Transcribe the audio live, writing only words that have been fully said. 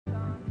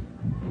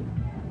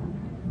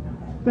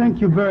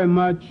Thank you very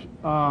much.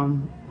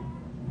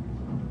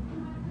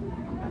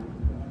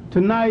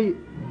 Tonight,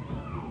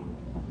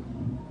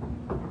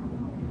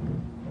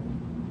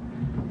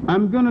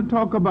 I'm going to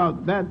talk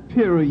about that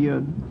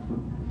period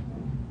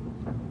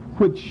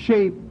which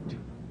shaped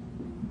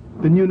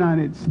the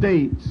United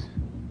States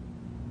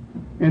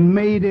and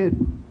made it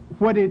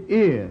what it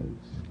is.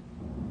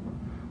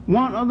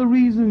 One of the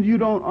reasons you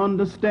don't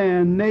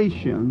understand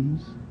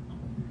nations,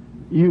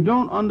 you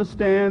don't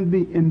understand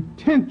the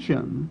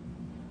intention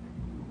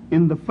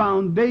in the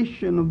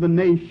foundation of the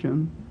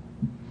nation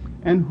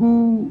and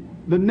who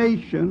the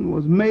nation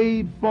was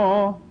made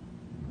for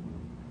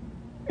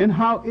and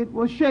how it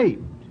was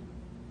shaped.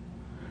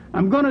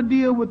 I'm going to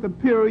deal with the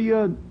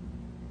period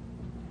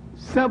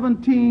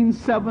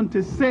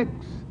 1776,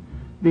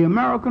 the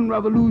American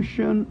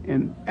Revolution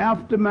and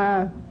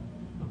aftermath.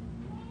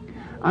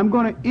 I'm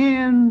going to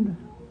end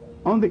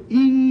on the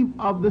eve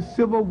of the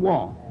Civil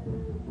War.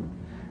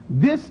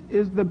 This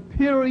is the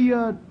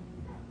period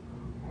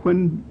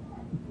when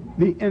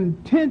the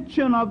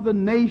intention of the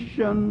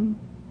nation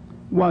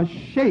was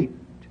shaped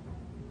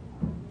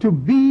to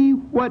be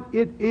what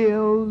it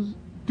is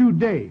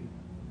today.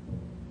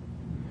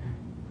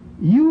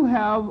 You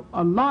have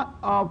a lot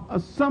of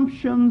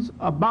assumptions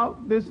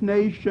about this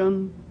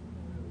nation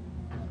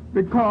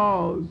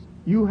because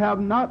you have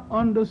not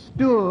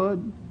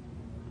understood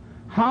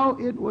how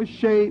it was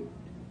shaped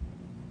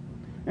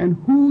and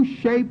who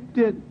shaped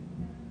it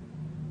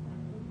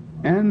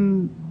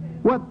and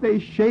what they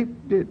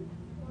shaped it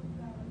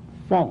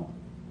for.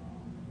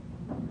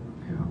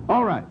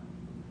 All right,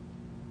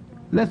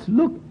 let's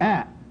look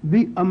at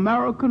the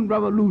American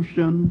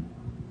Revolution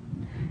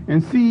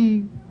and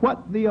see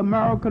what the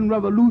American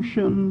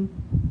Revolution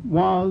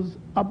was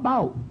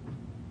about.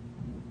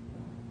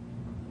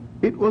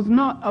 It was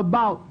not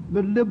about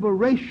the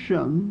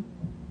liberation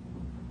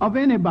of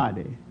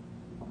anybody.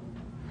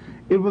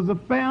 It was a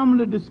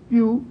family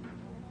dispute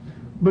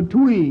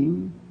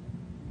between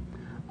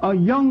a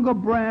younger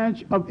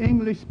branch of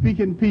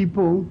English-speaking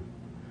people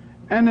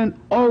and an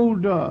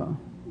older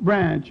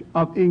branch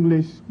of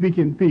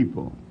English-speaking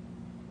people.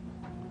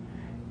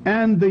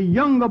 And the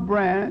younger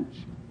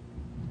branch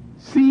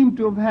seemed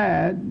to have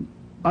had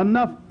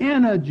enough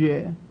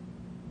energy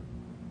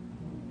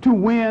to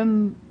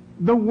win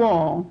the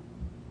war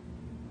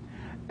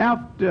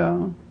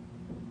after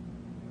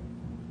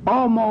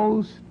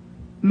almost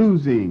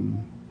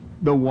losing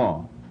the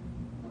war.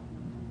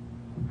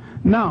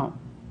 Now,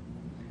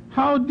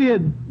 how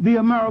did the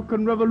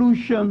American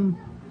Revolution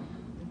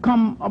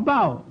come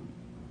about?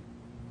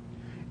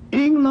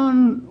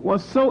 England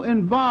was so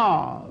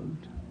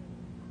involved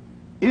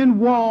in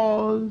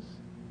wars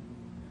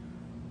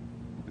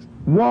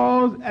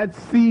at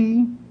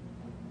sea,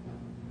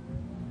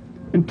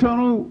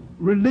 internal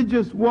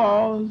religious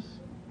wars.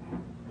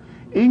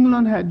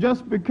 England had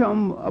just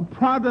become a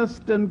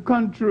Protestant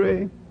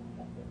country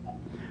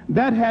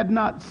that had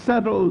not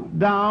settled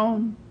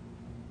down.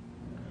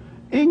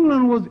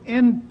 England was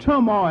in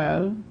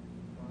turmoil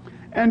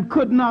and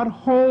could not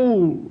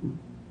hold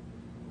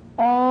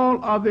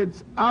all of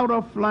its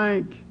outer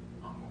flank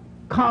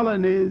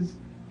colonies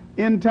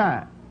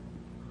intact.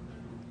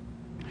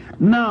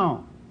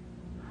 Now,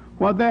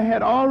 while there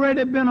had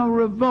already been a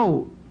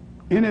revolt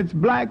in its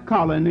black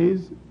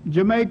colonies,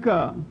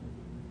 Jamaica,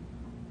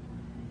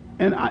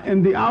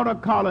 and the outer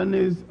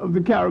colonies of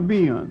the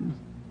Caribbean,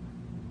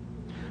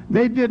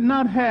 they did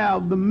not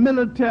have the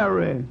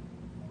military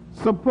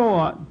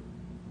support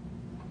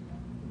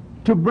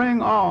to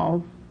bring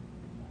off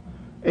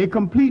a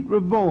complete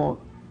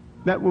revolt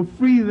that will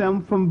free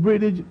them from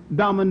British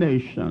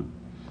domination.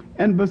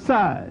 And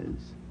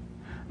besides,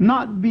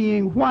 not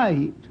being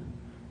white,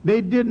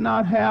 they did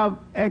not have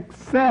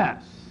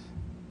access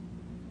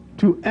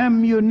to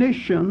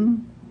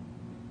ammunition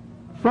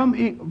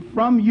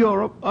from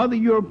Europe, other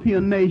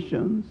European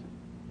nations,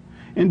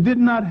 and did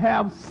not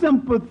have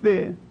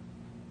sympathy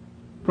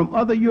from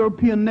other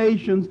European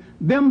nations,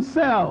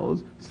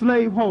 themselves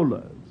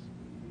slaveholders.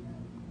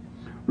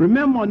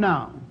 Remember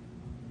now,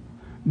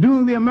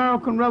 during the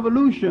American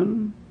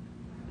Revolution,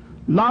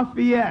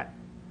 Lafayette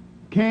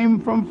came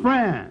from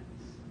France.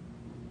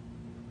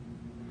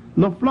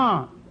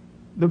 Laflante,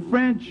 the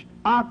French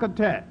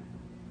architect,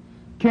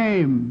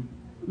 came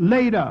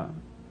later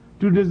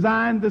to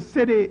design the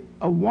city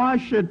of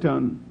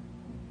Washington,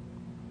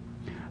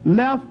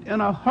 left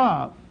in a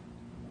huff,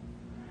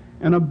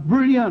 and a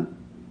brilliant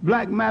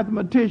black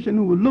mathematician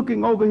who was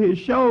looking over his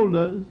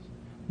shoulders,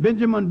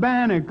 Benjamin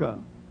Banneker,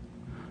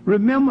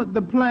 remembered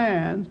the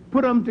plans,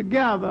 put them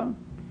together,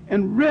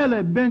 and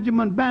really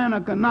Benjamin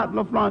Banneker, not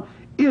Laflante,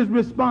 is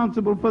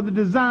responsible for the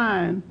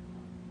design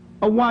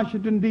of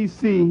Washington,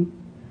 D.C.,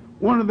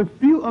 one of the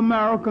few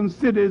American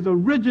cities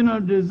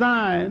original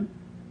design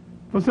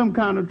for some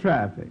kind of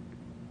traffic.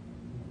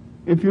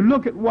 If you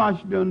look at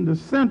Washington, the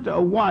center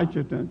of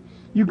Washington,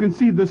 you can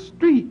see the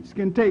streets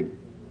can take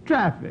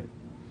traffic.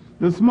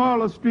 The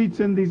smaller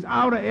streets in these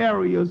outer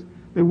areas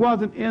that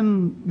wasn't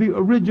in the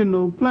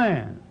original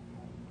plan.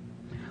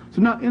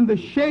 So now in the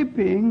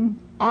shaping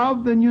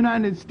of the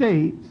United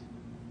States,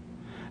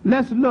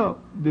 let's look,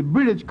 the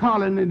British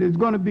colony that is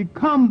going to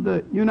become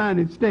the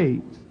United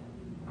States.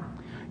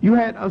 You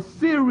had a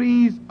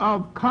series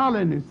of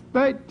colonies,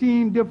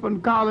 13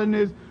 different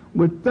colonies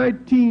with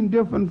 13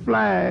 different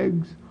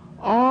flags,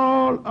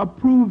 all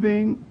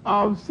approving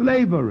of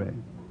slavery.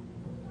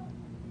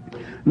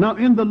 Now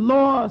in the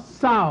lower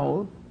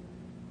South,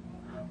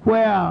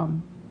 where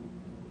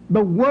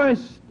the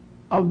worst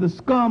of the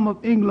scum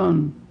of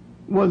England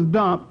was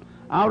dumped,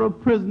 out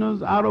of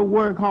prisoners, out of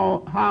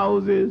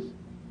workhouses,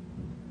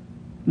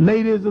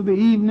 ladies of the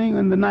evening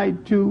and the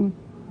night too,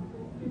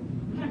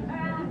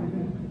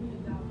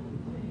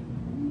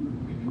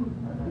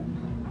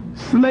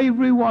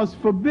 slavery was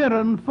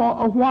forbidden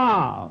for a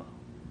while.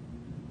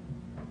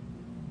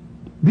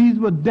 These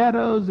were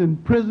debtors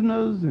and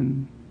prisoners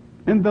and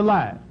the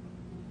like.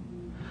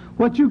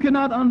 What you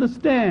cannot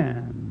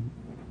understand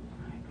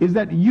is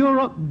that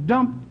Europe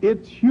dumped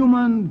its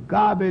human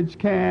garbage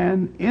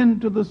can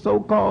into the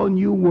so-called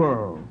New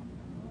World.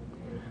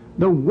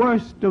 The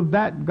worst of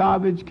that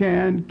garbage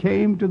can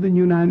came to the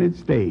United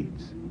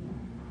States.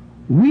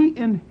 We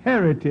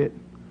inherited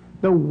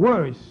the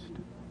worst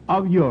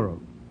of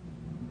Europe.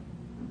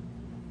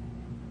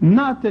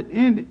 Not that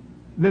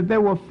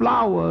there were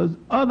flowers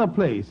other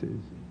places.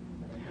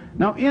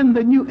 Now in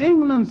the New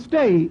England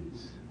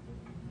states,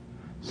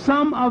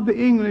 some of the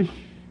English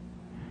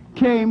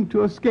came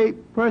to escape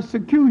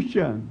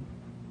persecution.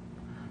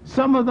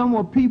 Some of them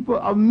were people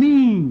of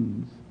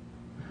means.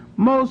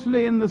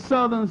 Mostly in the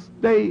southern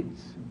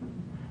states,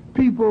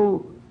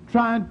 people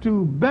trying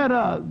to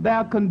better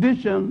their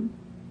condition.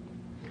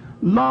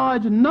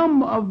 Large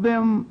number of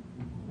them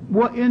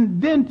were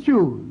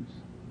indentures.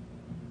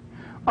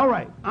 All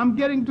right, I'm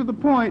getting to the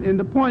point, and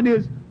the point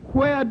is,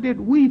 where did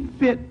we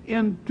fit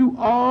into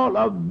all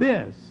of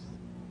this?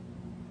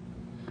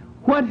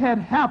 What had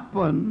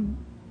happened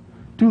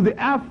to the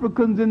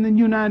Africans in the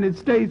United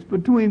States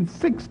between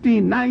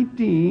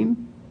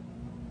 1619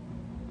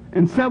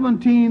 and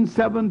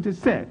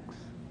 1776?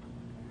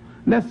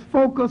 Let's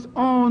focus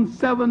on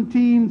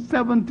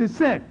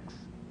 1776,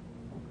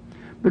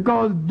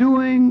 because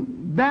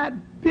during that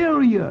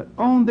period,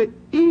 on the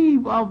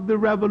eve of the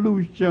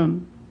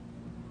Revolution,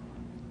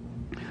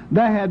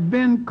 there had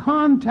been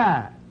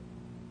contact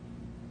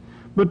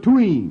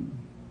between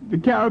the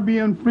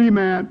Caribbean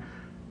freeman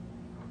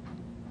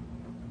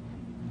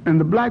and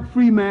the black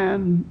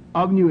freeman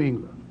of New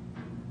England.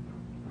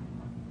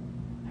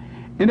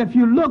 And if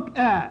you look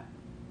at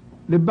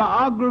the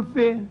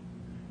biography,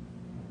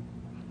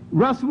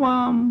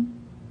 Russwell,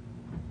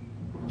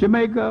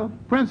 Jamaica,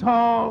 Prince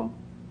Hall,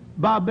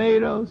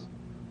 Barbados,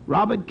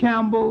 Robert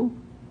Campbell,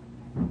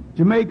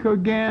 Jamaica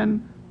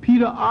again,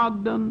 Peter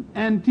Ogden,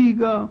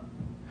 Antigua.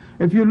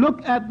 If you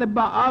look at the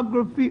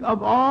biography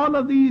of all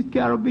of these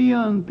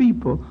Caribbean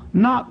people,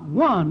 not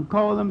one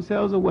called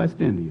themselves a West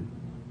Indian.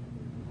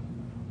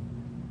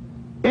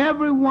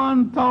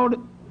 Everyone thought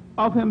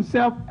of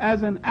himself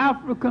as an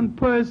African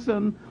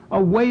person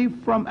away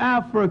from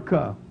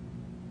Africa,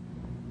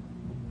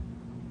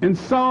 and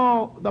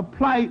saw the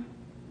plight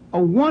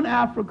of one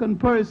African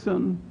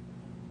person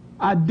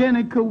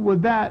identical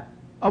with that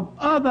of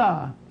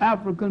other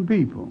African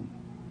people.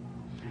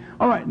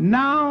 All right,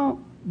 now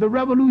the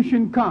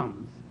revolution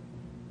comes.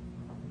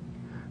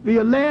 The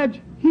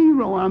alleged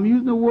hero, I'm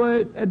using the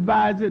word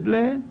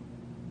advisedly,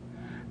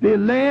 the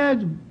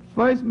alleged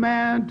first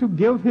man to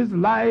give his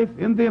life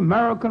in the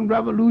American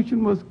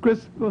Revolution was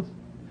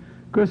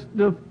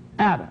Christopher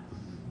Adams.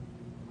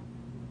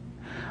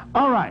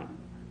 All right,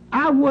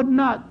 I would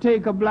not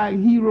take a black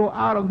hero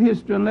out of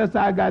history unless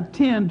I got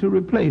 10 to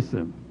replace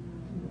him.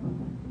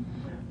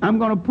 I'm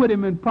going to put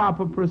him in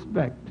proper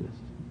perspective.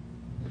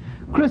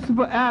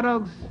 Christopher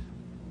Adams,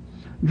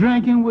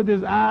 drinking with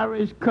his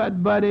Irish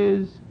cut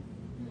buddies,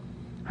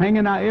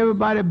 hanging out,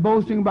 everybody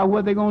boasting about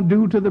what they're going to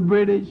do to the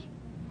British.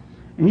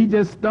 And he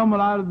just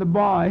stumbled out of the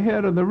bar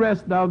ahead of the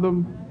rest of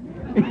them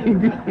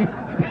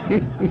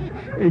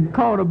and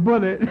caught a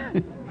bullet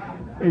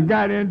and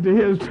got into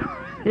his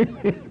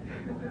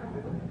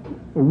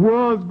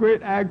world's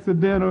great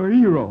accidental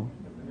hero.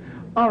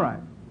 All right.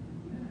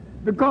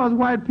 Because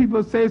white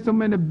people say so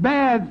many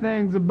bad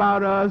things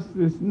about us,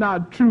 it's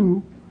not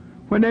true.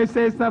 When they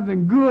say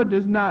something good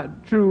that's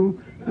not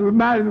true, we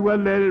might as well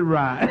let it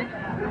ride.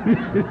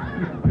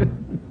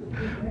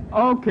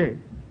 Okay.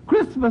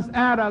 Christopher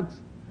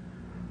Adams,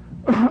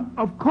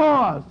 of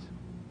course,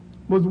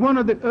 was one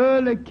of the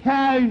early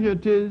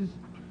casualties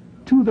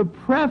to the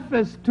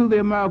preface to the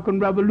American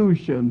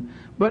Revolution.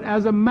 But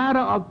as a matter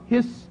of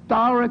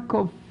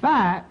historical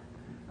fact,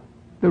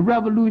 the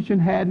revolution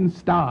hadn't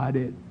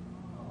started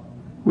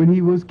when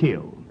he was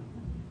killed.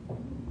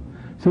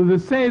 So to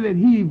say that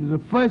he was the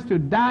first to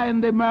die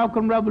in the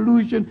American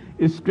Revolution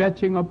is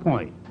stretching a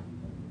point.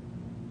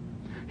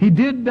 He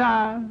did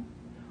die.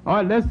 All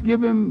right, let's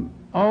give him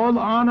all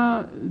the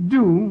honor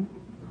due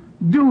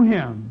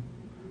him.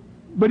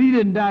 But he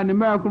didn't die in the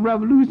American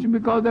Revolution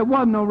because there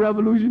was no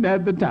revolution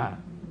at the time.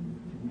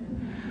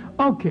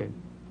 Okay.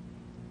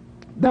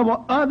 There were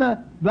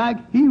other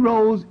black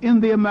heroes in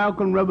the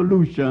American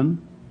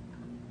Revolution,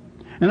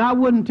 And I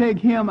wouldn't take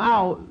him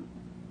out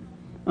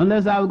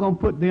unless I was going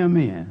to put them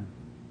in.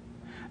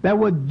 There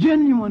were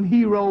genuine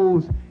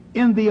heroes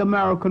in the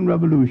American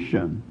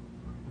Revolution.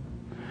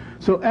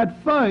 So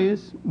at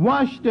first,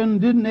 Washington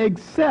didn't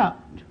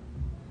accept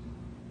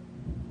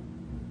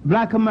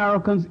black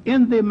Americans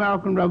in the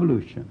American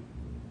Revolution.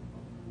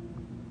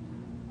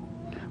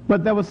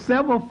 But there were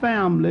several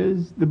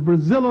families, the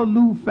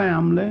Brazilian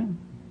family,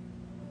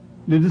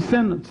 the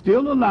descendants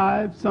still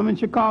alive, some in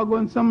Chicago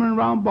and some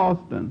around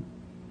Boston.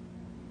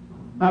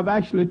 I've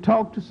actually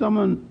talked to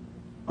someone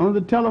on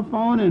the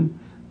telephone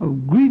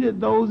and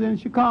greeted those in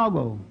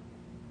Chicago.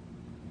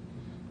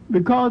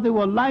 Because they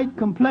were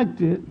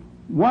light-complected,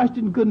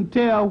 Washington couldn't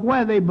tell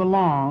where they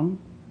belonged.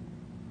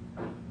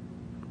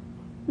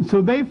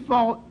 So they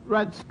fought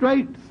right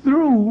straight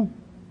through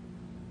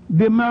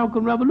the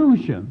American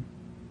Revolution.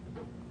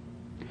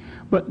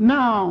 But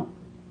now,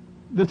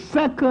 the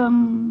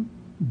second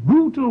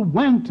brutal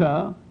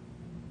winter,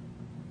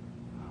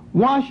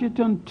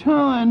 Washington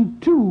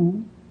turned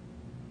to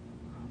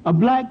a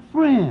black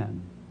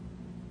friend,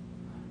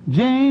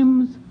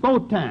 James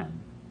Fortan.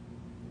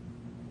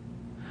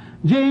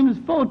 James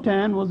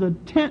Fortan was a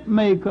tent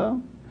maker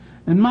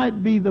and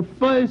might be the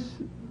first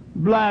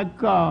black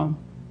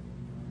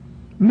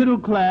middle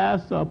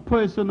class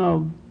person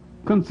of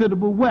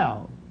considerable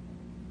wealth.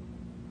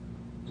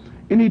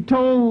 And he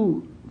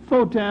told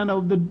Fortan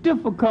of the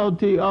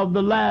difficulty of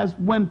the last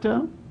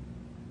winter,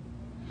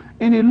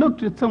 and he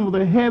looked at some of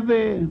the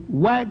heavy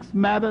wax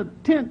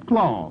matted tent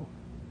cloth.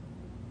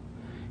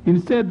 And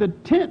he said, the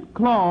tent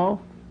cloth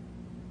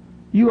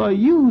you are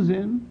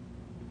using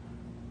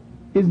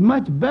is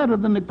much better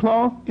than the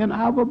cloth in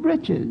our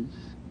breeches.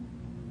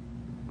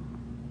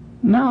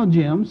 Now,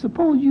 Jim,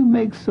 suppose you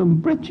make some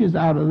breeches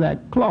out of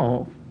that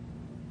cloth,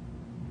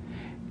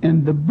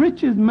 and the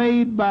breeches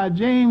made by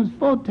James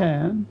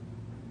Fortan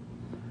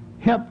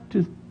helped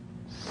to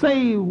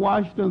save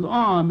Washington's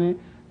army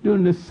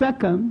during the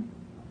second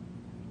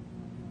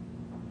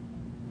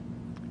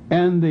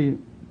and the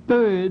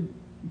third,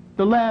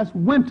 the last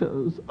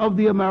winters of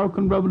the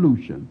American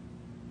Revolution.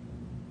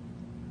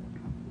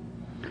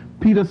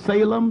 Peter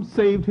Salem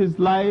saved his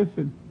life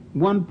at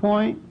one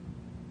point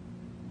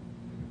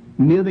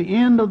near the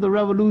end of the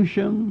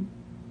Revolution.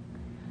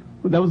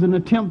 There was an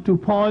attempt to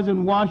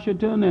poison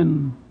Washington,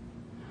 and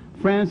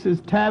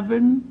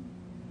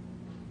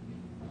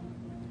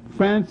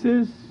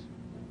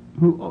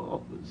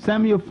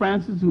Samuel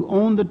Francis, who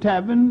owned the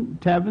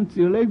tavern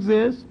still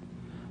exists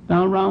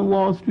down around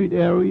Wall Street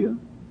area,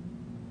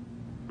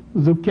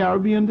 was of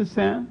Caribbean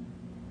descent,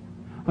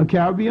 a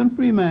Caribbean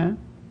free man,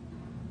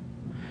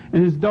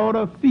 and his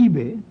daughter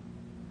Phoebe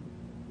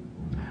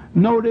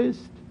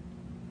noticed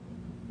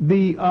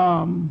the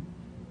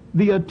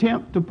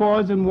attempt to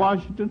poison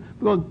Washington,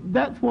 because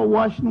that's where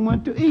Washington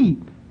went to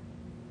eat.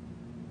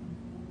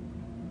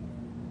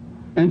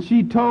 And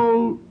she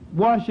told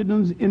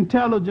Washington's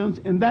intelligence,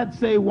 and that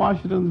saved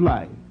Washington's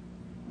life.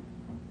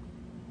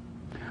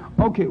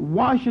 Okay,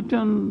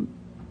 Washington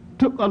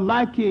took a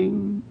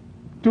liking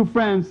to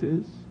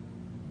Francis.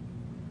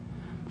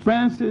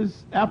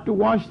 Francis, after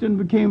Washington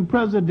became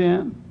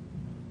president,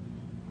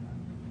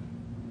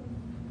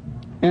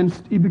 and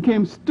he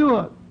became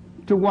steward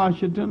to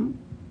Washington,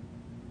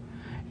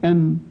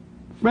 and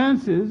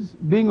Francis,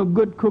 being a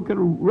good cook and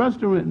a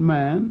restaurant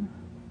man,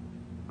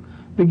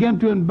 began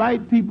to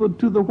invite people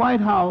to the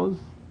White House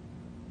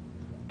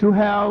to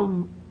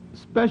have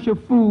special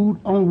food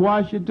on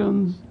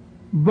Washington's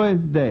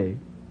birthday.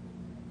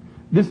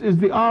 This is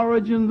the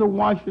origins of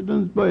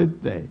Washington's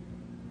birthday,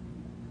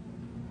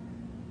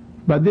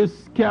 by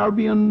this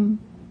Caribbean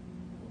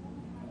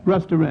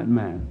restaurant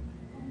man.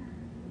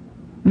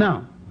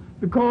 Now,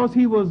 because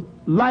he was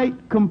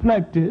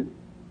light-complected,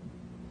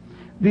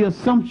 the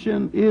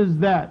assumption is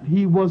that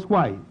he was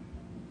white.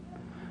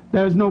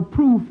 There's no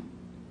proof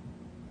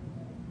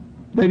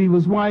that he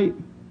was white.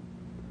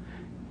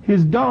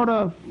 His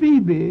daughter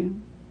Phoebe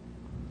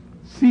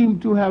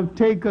seemed to have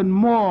taken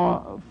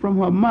more from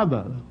her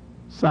mother's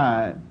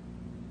side.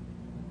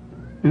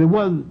 And there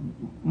wasn't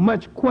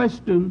much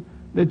question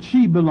that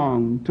she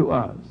belonged to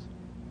us.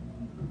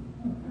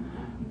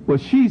 Well,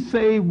 she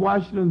saved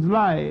Washington's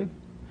life,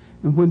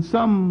 and when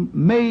some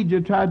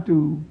major tried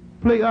to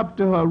play up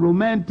to her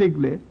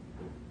romantically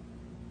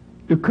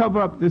to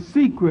cover up the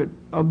secret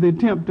of the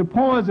attempt to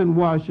poison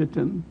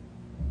Washington,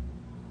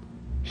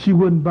 she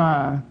wouldn't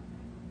buy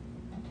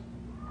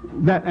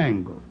that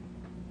angle.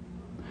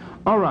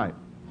 All right.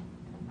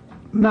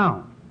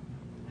 Now,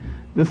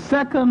 the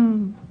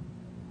second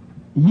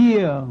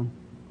year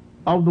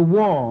of the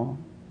war,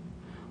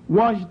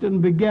 Washington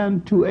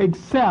began to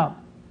accept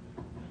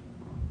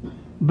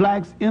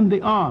blacks in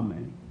the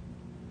army,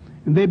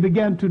 and they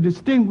began to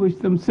distinguish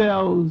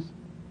themselves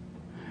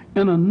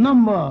in a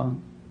number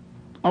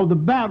of the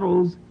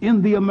battles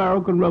in the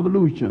American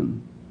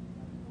Revolution.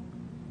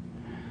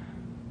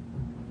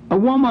 A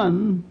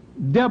woman,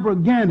 Deborah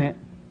Gannett,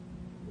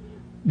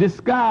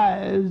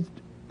 disguised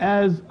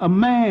as a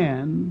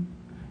man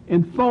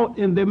and fought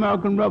in the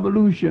American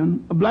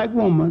Revolution, a black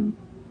woman,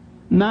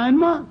 9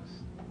 months.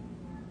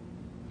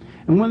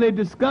 And when they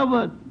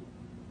discovered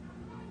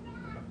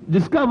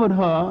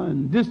her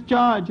and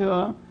discharged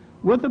her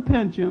with a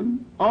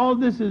pension, all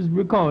this is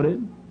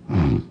recorded,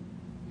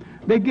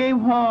 they gave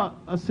her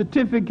a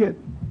certificate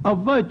of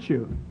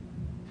virtue.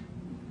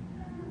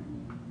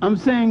 I'm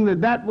saying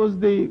that that was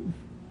the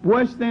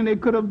worst thing they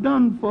could have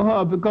done for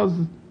her, because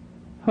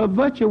her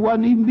virtue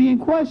wasn't even being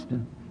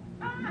questioned.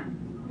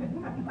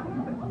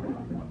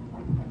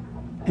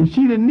 And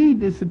she didn't need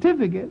this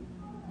certificate.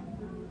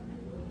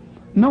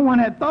 No one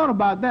had thought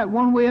about that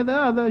one way or the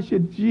other.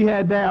 She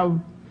had to have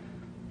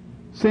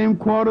same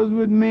quarters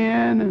with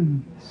men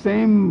and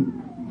same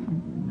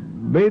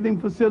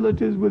bathing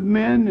facilities with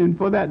men, and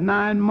for that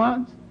 9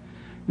 months,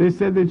 they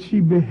said that she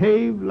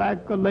behaved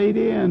like a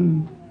lady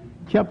and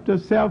kept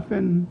herself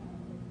in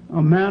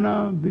a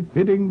manner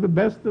befitting the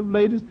best of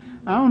ladies.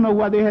 I don't know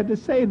why they had to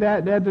say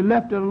that. They had to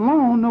left it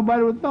alone.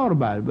 Nobody would have thought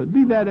about it. But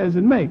be that as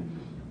it may.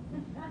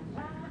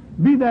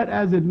 Be that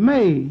as it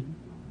may,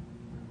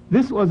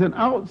 this was an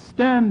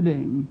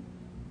outstanding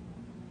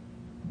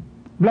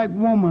black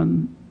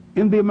woman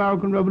in the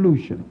American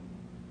Revolution.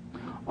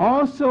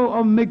 Also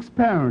of mixed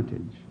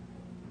parentage.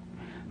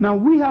 Now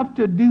we have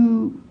to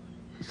do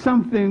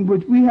something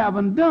which we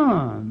haven't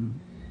done.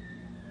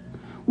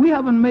 We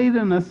haven't made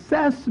an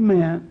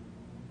assessment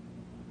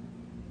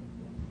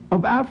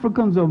of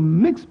Africans of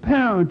mixed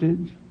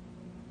parentage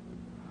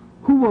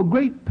who were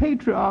great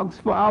patriarchs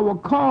for our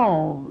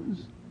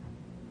cause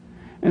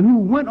and who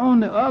went on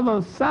the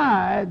other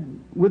side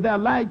with their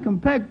light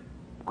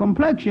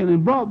complexion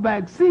and brought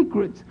back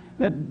secrets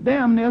that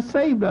damn near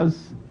saved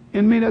us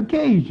in many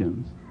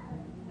occasions.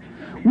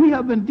 We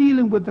have been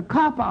dealing with the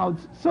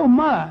cop-outs so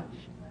much.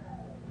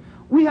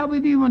 We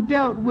haven't even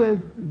dealt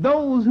with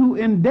those who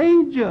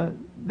endanger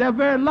their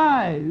very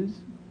lives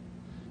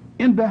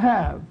in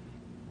behalf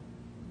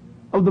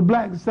of the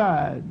black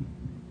side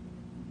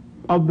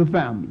of the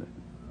family.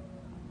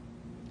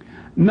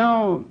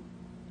 Now,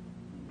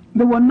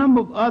 there were a number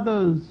of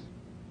others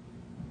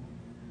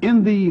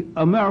in the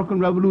American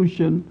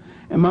Revolution,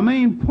 and my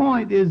main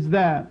point is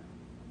that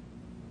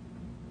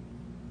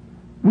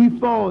we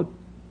fought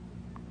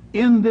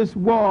in this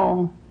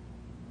war,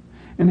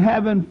 and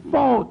having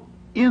fought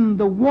in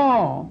the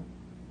war,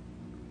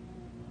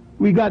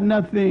 we got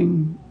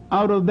nothing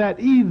out of that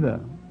either.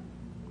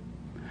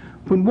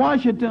 When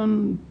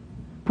Washington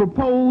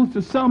proposed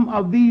to some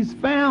of these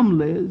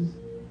families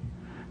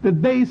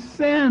that they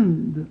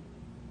send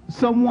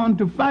someone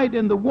to fight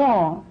in the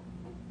war,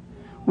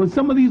 when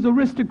some of these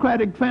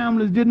aristocratic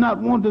families did not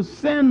want to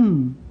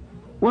send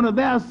one of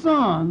their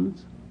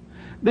sons,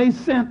 they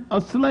sent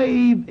a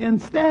slave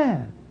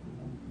instead.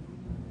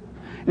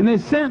 And they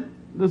sent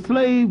the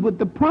slave with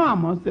the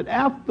promise that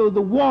after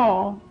the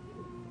war,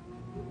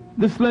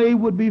 the slave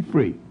would be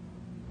free.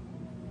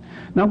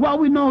 Now, while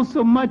we know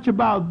so much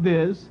about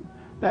this,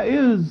 there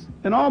is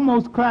an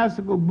almost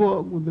classical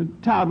book with a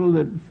title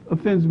that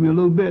offends me a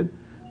little bit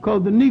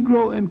called The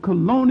Negro in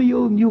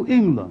Colonial New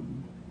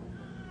England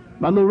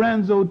by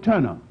Lorenzo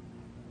Turner.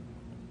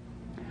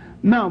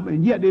 Now,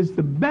 and yet it's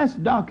the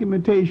best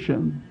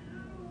documentation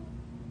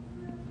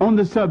on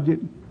the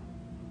subject.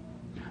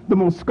 The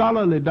most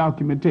scholarly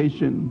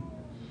documentation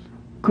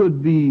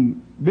could be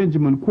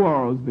Benjamin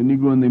Quarles, The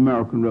Negro in the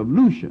American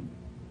Revolution.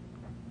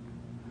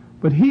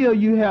 But here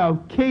you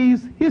have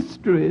case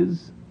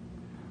histories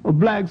of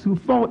blacks who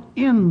fought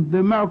in the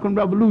American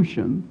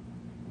Revolution.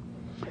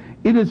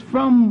 It is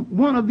from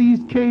one of these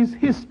case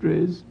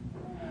histories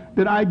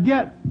that I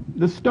get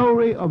the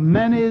story of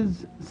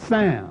Manny's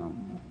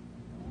Sam.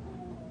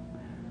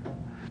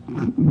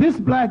 This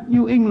black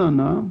New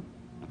Englander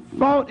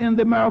fought in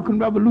the American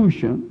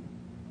Revolution.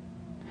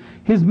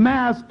 His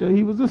master,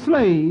 he was a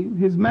slave,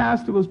 his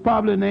master was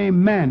probably named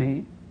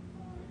Manny,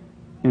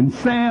 and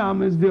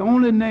Sam is the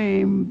only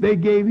name they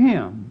gave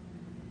him.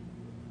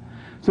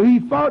 So he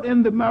fought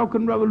in the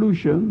American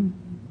Revolution.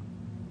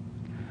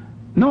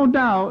 No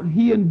doubt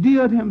he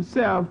endeared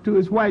himself to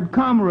his white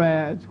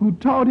comrades who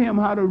taught him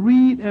how to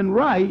read and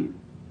write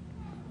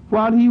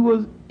while he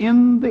was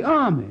in the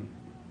army.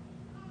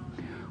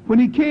 When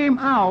he came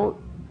out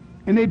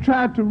and they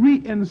tried to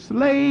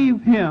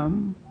re-enslave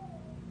him,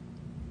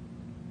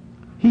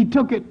 he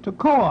took it to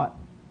court.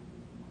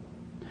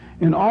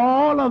 And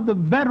all of the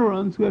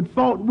veterans who had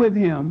fought with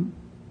him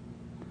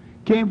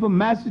came from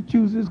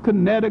Massachusetts,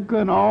 Connecticut,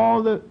 and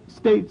all the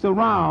states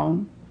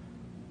around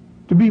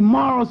to be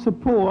moral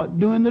support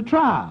during the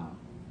trial.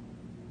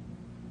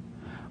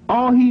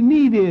 All he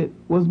needed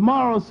was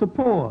moral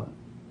support.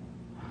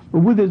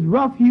 But with his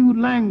rough-hewed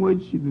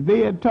language that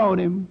they had taught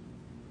him,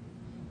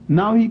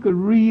 now he could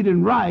read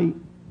and write.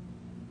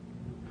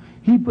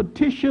 He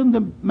petitioned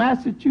the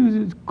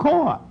Massachusetts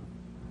court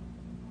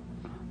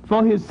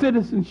for his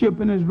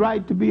citizenship and his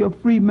right to be a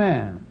free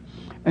man.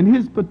 And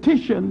his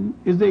petition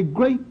is a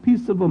great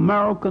piece of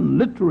American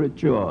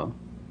literature.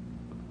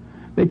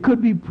 They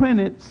could be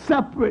printed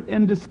separate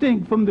and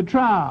distinct from the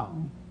trial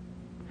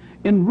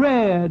and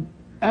read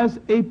as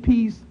a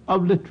piece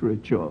of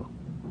literature.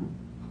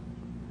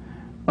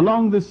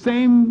 Along the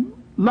same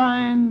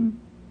line,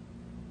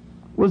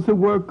 was the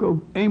work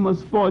of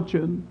Amos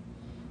Fortune,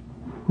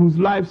 whose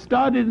life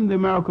started in the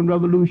American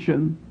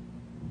Revolution,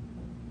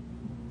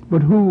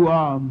 but who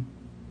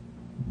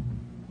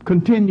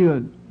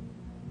continued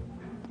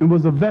and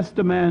was a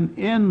vestryman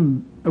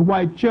in a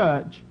white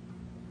church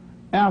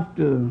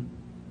after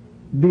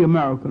the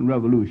American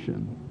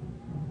Revolution.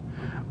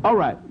 All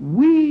right,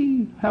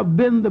 we have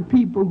been the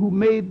people who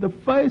made the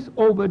first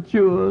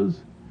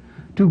overtures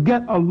to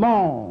get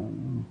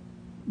along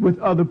with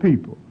other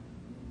people.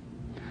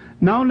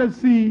 Now let's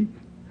see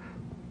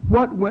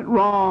what went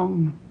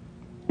wrong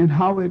and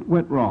how it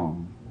went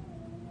wrong.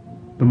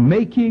 The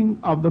making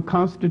of the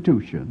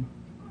Constitution.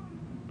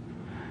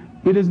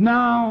 It is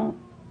now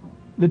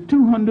the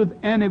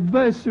 200th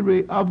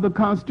anniversary of the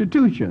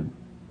Constitution.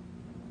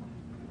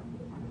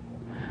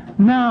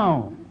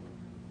 Now,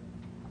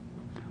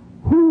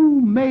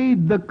 who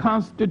made the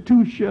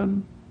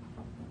Constitution?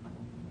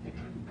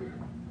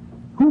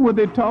 Who were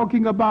they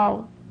talking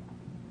about?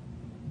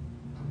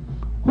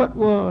 What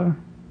were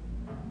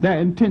their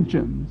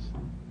intentions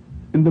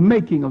in the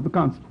making of the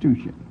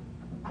Constitution?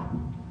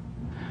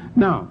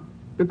 Now,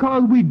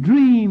 because we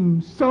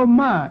dream so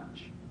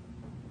much,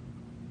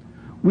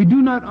 we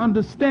do not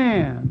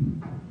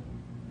understand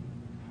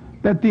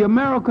that the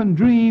American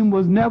dream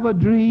was never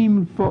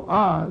dreamed for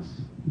us.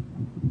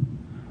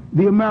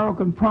 The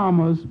American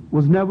promise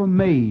was never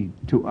made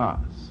to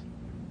us.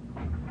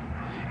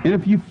 And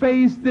if you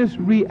face this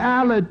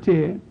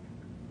reality,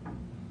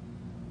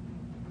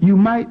 you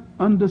might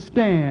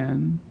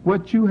understand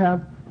what you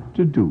have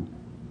to do.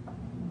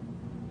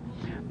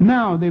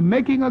 Now, they're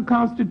making a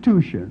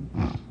constitution.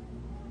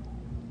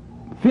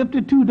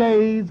 52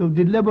 days of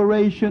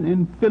deliberation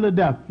in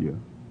Philadelphia.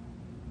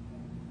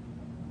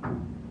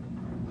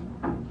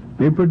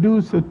 They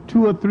produce a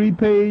 2 or 3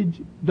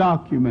 page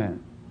document.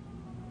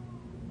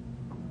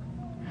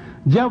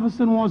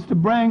 Jefferson wants to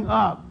bring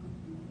up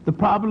the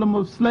problem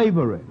of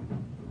slavery.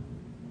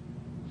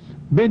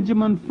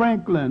 Benjamin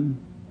Franklin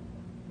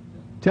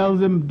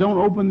tells him, don't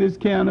open this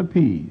can of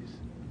peas.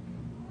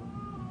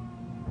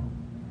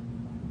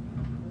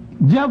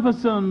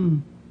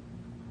 Jefferson,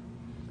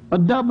 a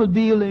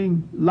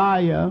double-dealing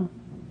liar,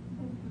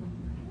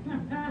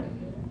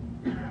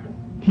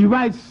 he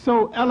writes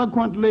so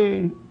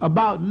eloquently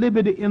about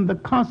liberty in the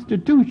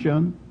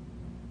Constitution.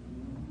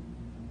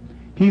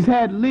 He's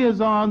had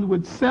liaisons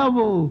with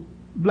several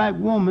black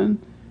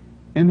women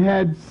and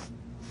had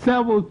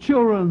several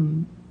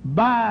children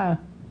by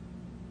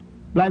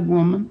black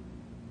women,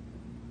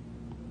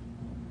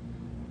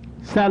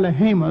 Sally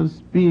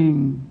Hamas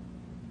being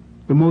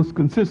the most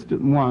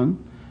consistent one.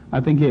 I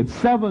think he had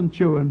 7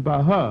 children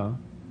by her.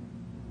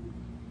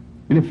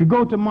 And if you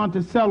go to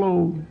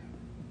Monticello,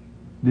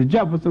 the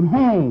Jefferson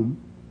home,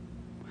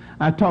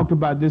 I talked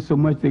about this so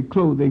much they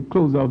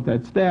close off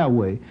that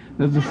stairway.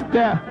 There's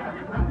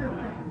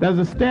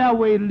a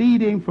stairway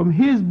leading from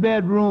his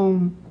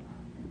bedroom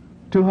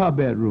to her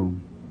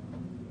bedroom.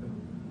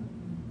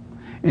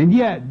 And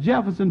yet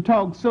Jefferson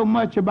talked so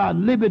much about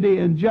liberty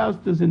and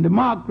justice and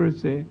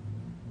democracy,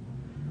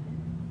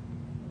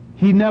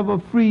 he never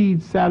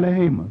freed Sally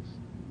Hamas,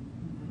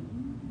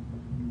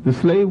 the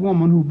slave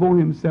woman who bore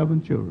him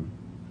 7 children.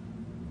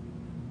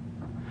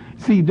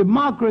 See,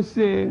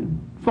 democracy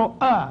for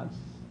us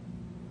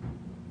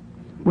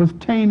was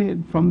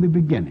tainted from the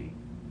beginning.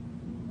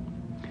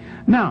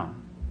 Now,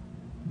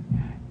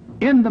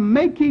 in the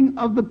making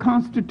of the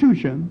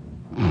Constitution,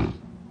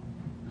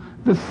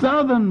 the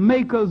Southern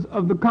makers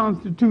of the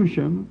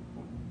Constitution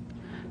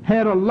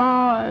had a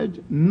large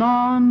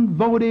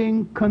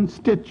non-voting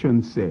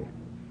constituency.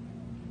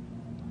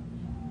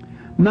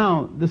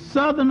 Now, the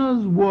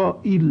Southerners were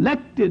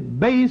elected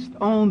based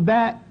on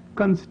that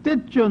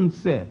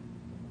constituency.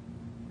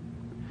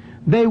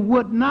 They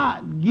would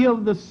not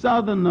give the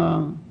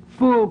Southerner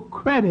full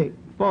credit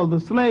for the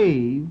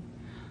slave,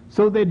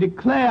 so they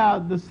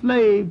declared the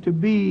slave to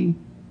be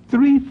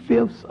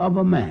 3/5 of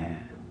a man.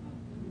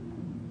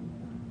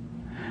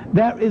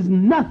 There is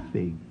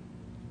nothing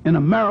in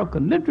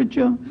American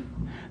literature,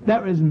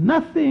 there is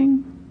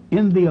nothing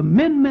in the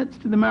amendments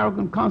to the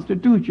American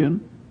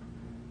Constitution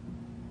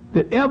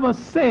that ever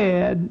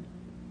said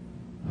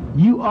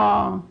you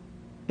are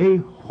a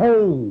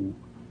whole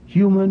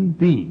human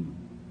being.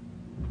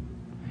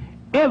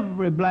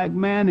 Every black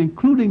man,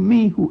 including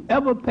me, who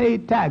ever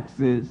paid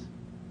taxes,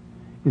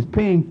 is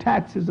paying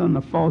taxes under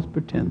false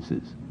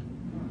pretenses.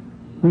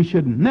 We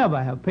should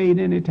never have paid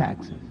any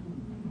taxes,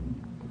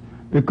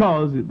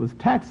 because it was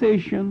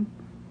taxation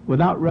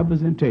without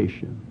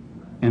representation,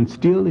 and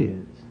still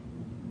is.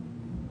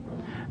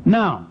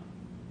 Now,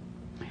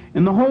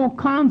 in the whole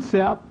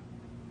concept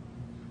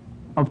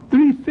of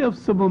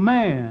 3/5 of a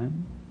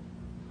man,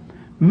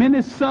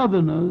 many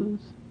Southerners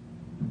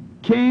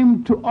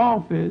came to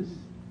office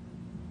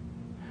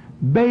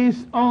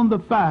based on the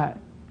fact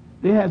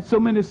they had so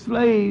many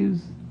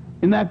slaves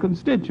in that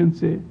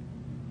constituency,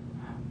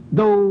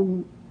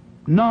 though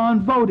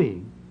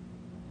non-voting.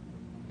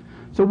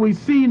 So we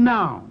see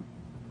now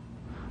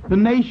the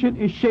nation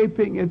is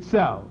shaping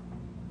itself.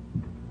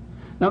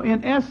 Now,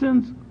 in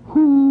essence,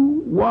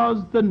 who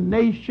was the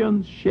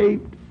nation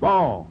shaped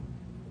for?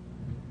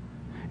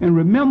 And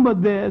remember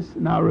this,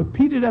 and I'll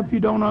repeat it if you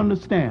don't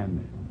understand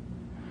it.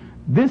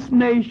 This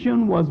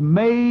nation was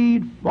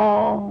made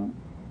for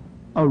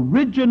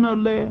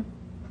originally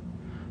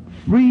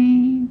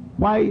free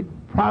white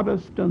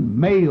Protestant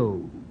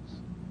males,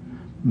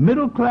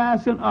 middle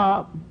class and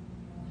up,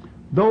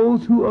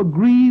 those who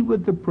agree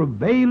with the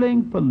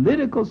prevailing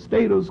political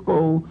status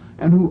quo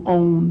and who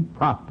own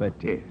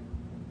property.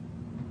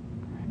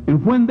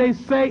 And when they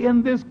say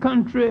in this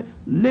country,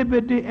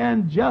 liberty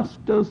and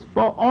justice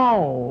for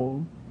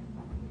all,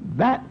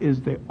 that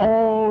is the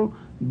all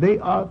they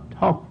are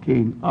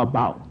talking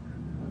about.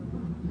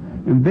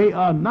 And they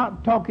are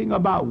not talking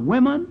about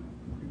women,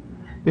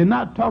 they're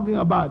not talking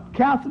about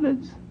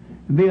Catholics,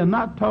 and they are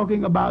not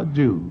talking about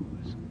Jews.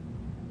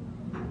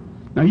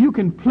 Now you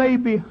can play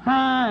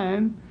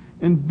behind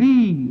and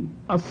be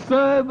a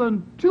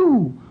servant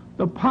to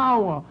the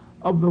power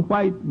of the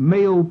white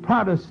male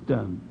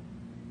Protestant,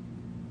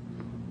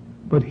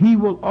 but he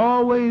will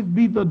always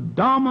be the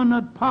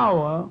dominant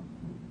power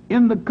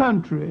in the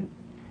country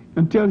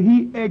until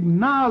he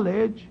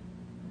acknowledge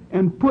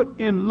and put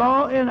in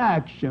law and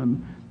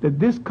action that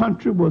this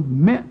country was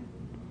meant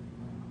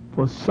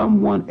for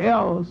someone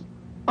else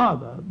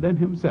other than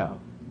himself.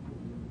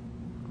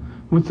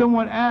 When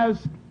someone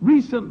asked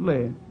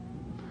recently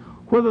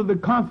whether the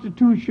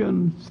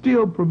Constitution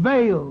still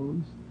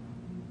prevails,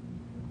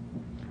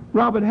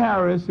 Robert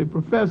Harris, a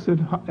professor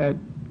at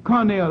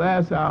Cornell,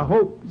 asked, I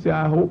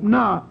hope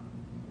not.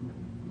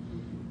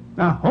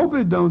 I hope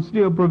it don't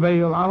still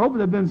prevail. I hope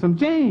there have been some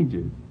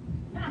changes.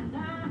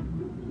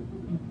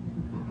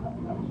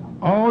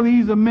 All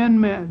these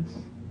amendments,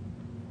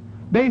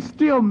 they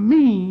still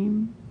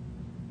mean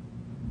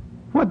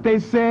what they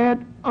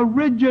said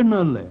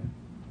originally.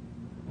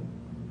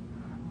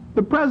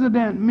 The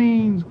president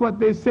means what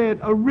they said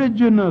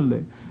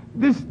originally.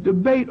 This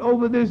debate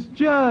over this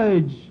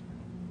judge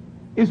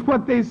is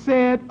what they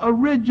said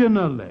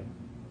originally.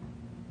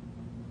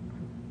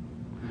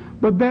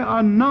 But there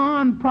are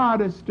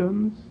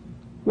non-Protestants,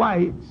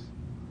 whites,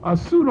 or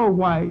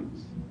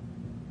pseudo-whites,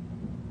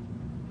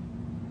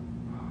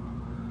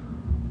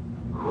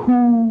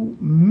 who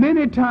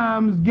many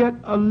times get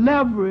a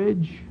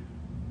leverage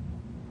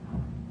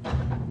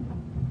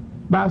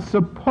by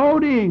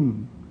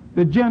supporting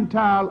the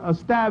Gentile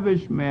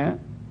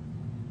establishment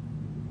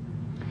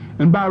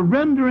and by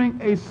rendering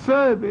a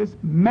service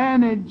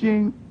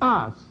managing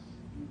us.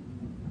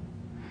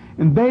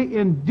 And they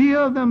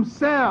endear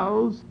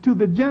themselves to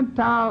the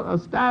Gentile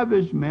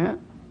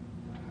establishment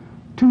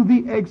to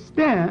the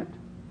extent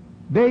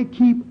they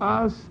keep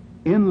us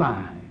in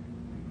line.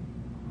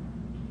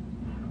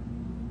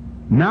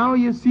 Now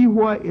you see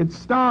where it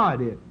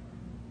started.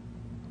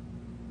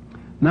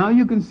 Now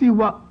you can see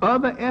what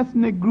other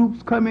ethnic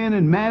groups come in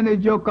and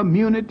manage your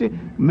community,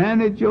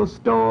 manage your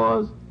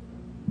stores.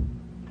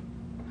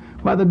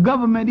 Why the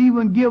government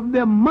even give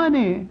them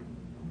money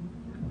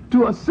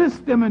to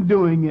assist them in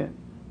doing it.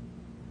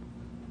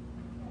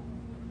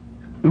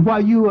 And why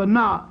you are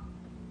not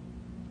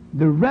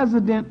the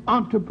resident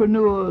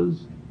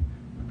entrepreneurs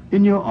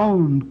in your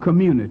own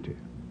community.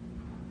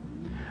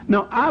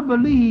 Now, I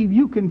believe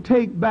you can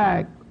take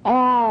back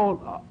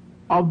all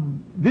of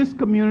this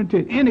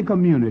community, any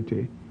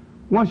community,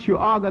 once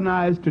you're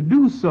organized to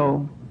do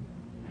so,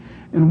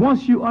 and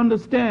once you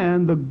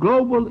understand the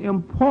global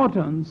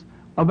importance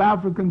of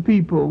African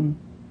people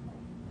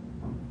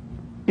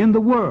in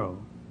the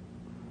world.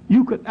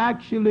 You could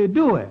actually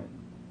do it.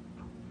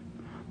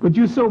 But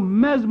you're so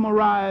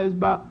mesmerized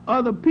by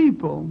other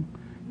people,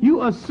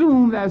 you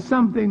assume there's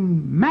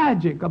something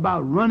magic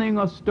about running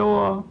a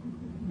store,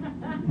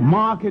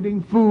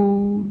 marketing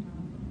food,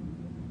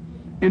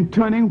 and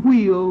turning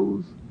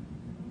wheels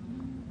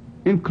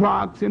in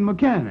clocks and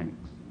mechanics.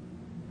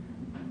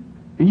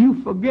 And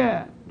you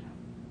forget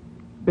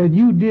that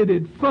you did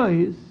it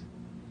first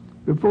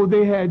before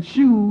they had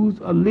shoes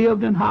or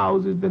lived in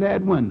houses that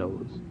had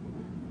windows.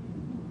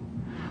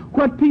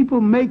 What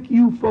people make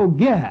you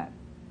forget,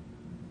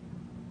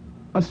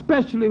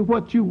 especially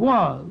what you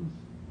was,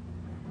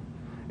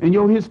 and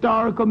your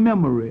historical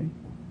memory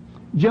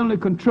generally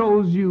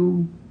controls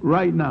you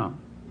right now.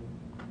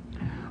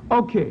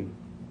 Okay,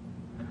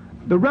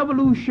 the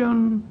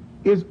revolution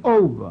is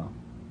over.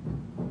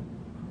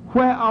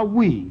 Where are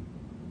we?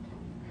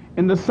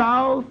 In the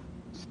South,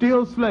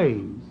 still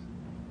slaves.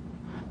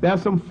 There are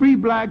some free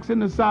blacks in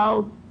the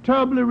South,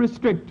 terribly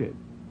restricted.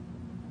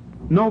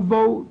 No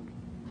vote,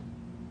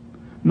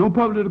 no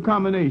public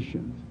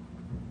accommodations.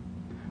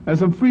 There's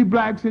some free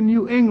blacks in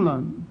New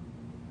England,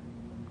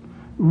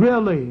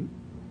 really,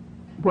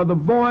 where the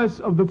voice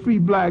of the free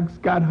blacks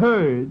got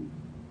heard.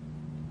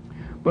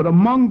 But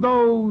among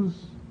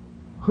those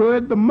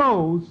heard the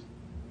most,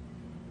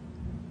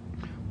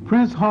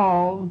 Prince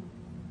Hall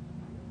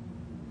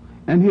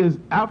and his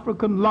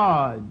African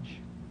Lodge,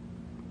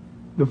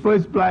 the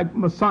first black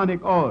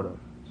Masonic order.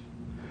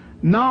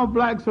 Now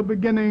blacks are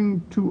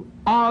beginning to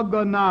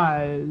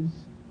organize.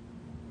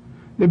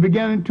 They're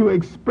beginning to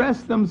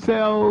express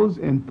themselves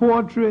in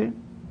poetry,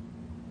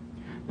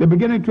 They're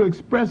beginning to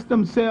express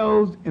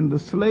themselves in the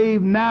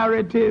slave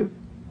narrative.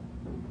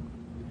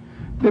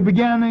 They're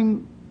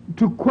beginning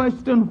to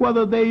question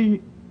whether they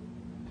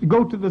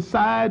go to the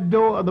side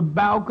door or the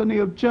balcony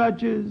of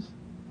churches.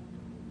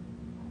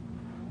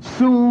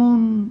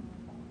 Soon,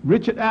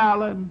 Richard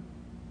Allen,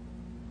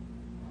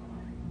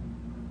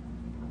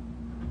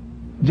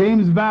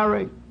 James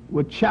Varick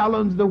would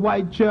challenge the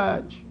white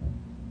church,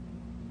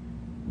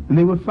 and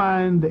they would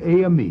find the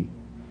AME.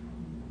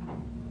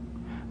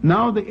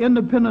 Now the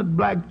independent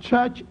black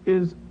church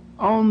is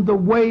on the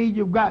way.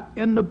 You've got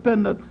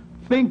independent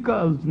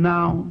thinkers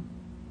now.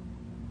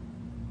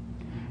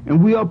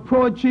 And we are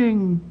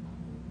approaching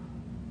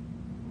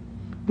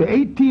the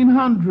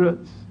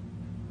 1800s.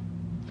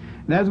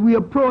 And as we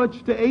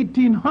approach the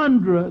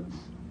 1800s,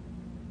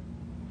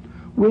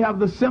 we have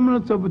the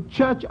semblance of a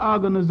church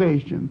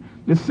organization,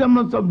 the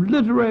semblance of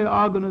literary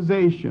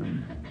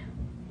organization,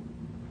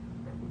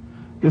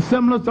 the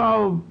semblance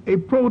of a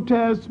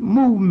protest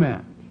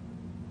movement.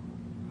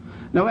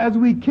 Now, as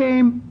we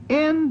came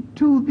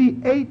into the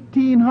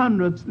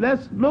 1800s,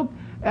 let's look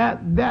at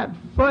that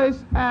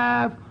first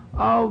half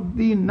of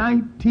the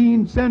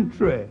 19th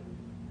century.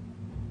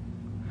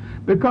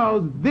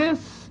 Because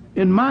this,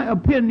 in my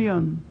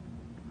opinion,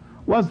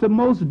 was the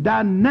most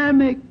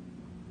dynamic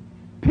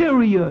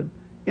period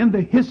in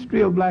the history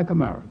of black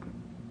America.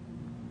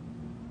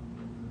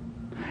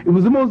 It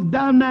was the most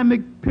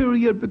dynamic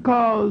period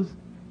because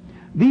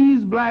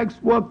these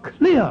blacks were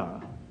clear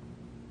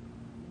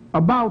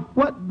about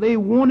what they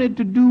wanted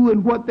to do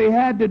and what they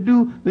had to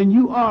do than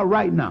you are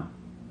right now.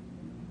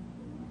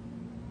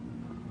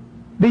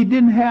 They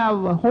didn't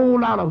have a whole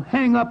lot of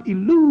hang-up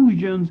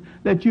illusions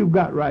that you've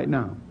got right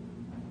now.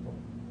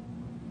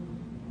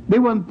 They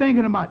weren't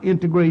thinking about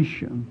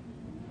integration.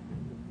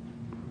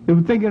 They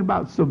were thinking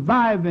about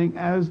surviving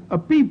as a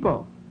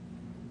people.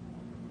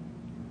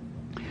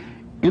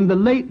 In the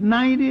late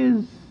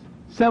 90s,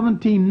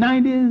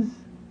 1790s,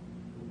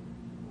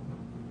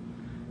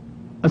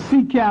 a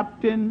sea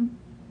captain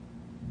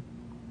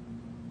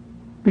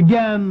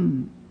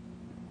began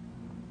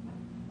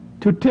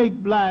to take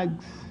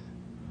blacks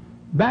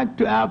back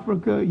to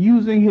Africa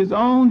using his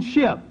own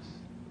ships.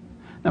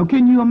 Now,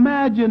 can you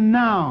imagine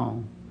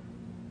now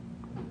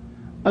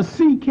a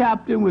sea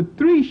captain with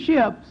 3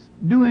 ships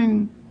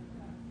doing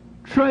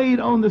trade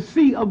on the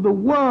sea of the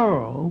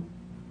world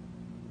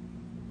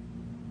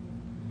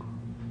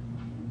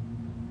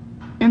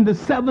in the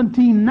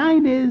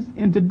 1790s,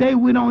 and today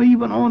we don't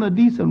even own a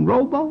decent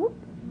rowboat?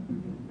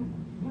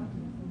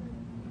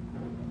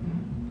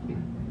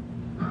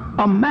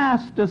 A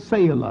master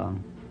sailor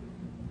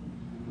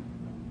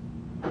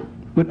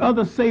with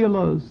other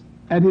sailors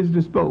at his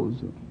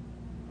disposal.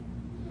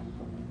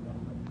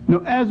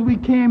 Now, as we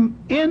came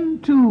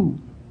into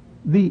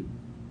the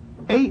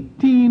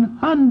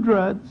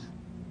 1800s,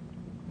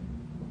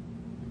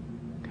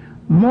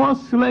 more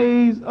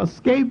slaves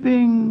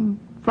escaping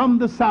from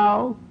the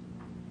South,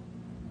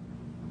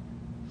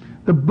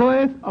 the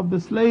birth of the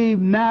slave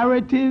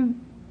narrative,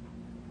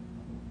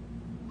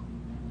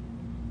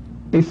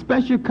 a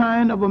special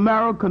kind of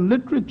American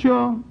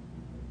literature,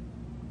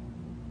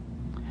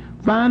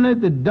 finally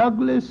the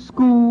Douglass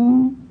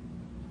School,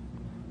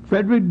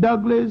 Frederick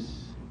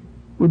Douglass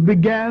would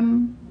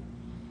begin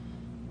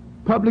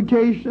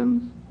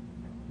publications.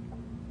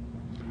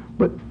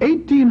 But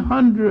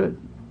 1800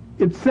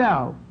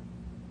 itself,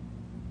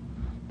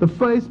 the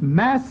first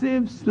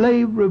massive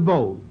slave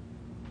revolt,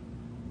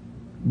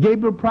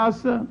 Gabriel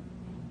Prosser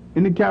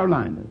in the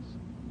Carolinas.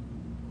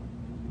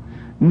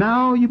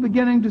 Now you're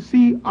beginning to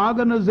see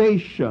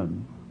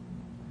organization.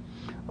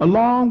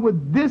 Along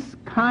with this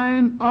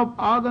kind of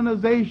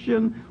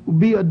organization will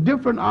be a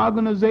different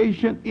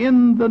organization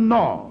in the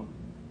North.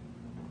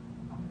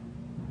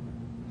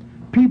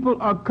 People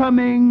are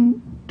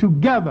coming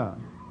together.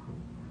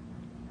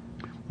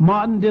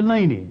 Martin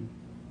Delany,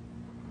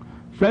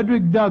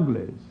 Frederick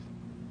Douglass,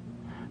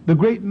 the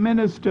great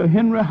minister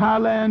Henry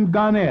Highland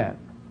Garnett.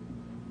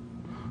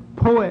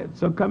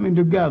 Poets are coming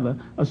together,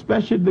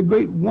 especially the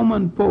great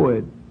woman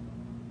poet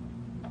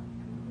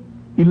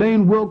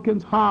Elaine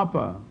Wilkins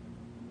Harper,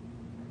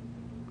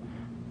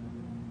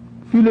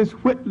 Phyllis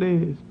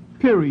Whitley's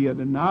period,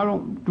 and I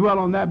don't dwell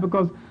on that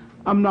because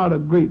I'm not a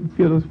great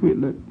Phyllis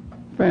Whitley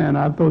fan.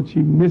 I thought she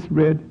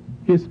misread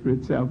history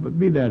itself, but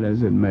be that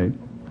as it may.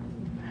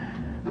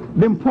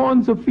 The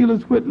importance of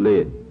Phyllis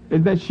Whitley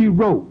is that she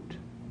wrote.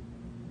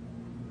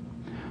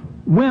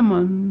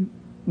 Women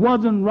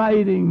wasn't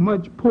writing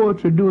much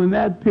poetry during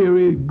that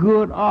period,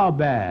 good or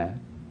bad.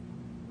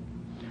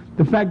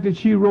 The fact that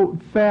she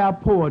wrote fair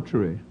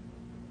poetry.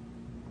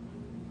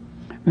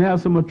 And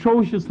have some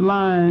atrocious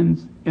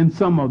lines in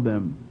some of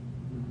them.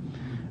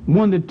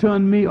 One that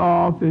turned me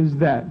off is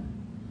that,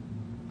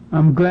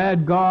 I'm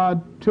glad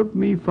God took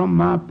me from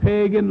my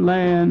pagan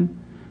land,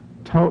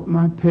 taught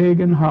my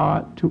pagan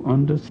heart to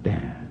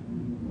understand.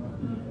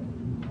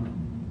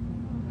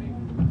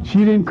 She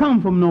didn't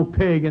come from no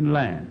pagan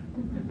land.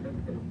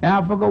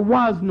 Africa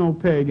was no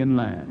pagan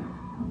land.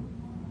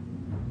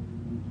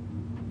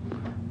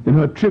 in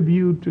her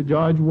tribute to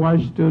George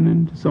Washington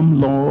and to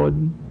some lord.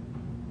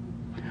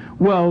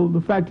 Well,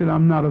 the fact that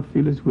I'm not a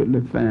Felix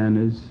Whitley fan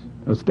is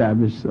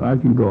established, so I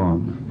can go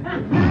on.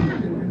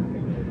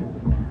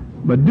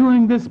 But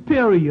during this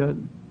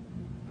period,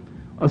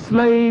 a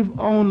slave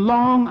on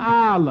Long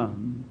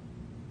Island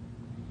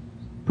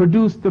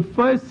produced the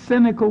first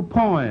cynical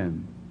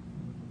poem.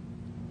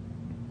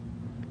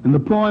 And the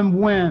poem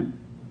went,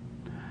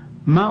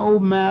 "My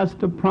old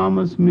master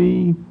promised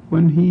me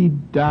when he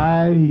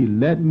died he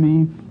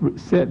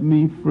set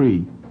me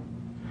free.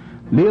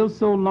 Lived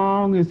so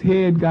long his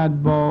head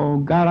got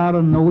bald, got out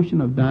of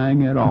notion of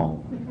dying at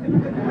all."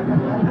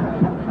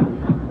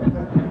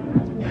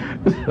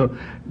 So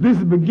this is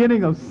the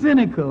beginning of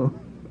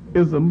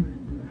cynicalism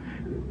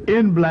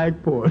in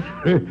black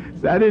poetry.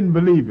 So I didn't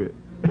believe it.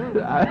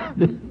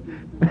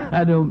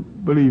 I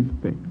don't believe the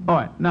thing. All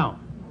right, now,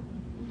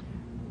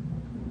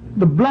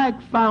 the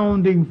black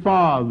founding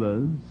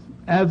fathers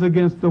as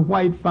against the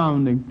white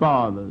founding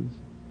fathers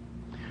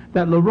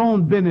that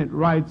Lerone Bennett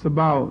writes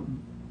about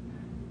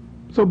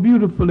so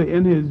beautifully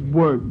in his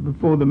work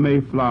Before the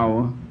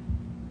Mayflower.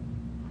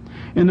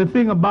 And the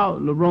thing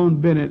about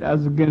Lerone Bennett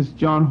as against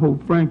John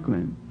Hope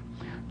Franklin,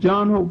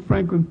 John Hope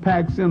Franklin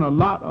packs in a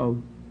lot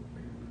of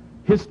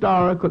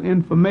historical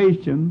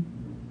information,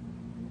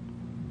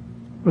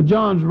 but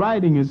John's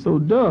writing is so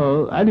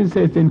dull. I didn't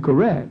say it's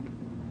incorrect.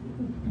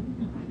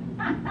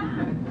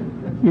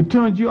 It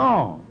turns you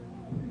off.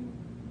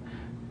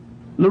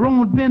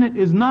 Lerone Bennett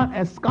is not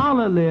as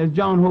scholarly as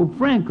John Hope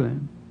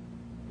Franklin,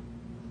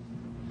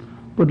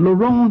 but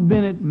Lerone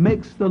Bennett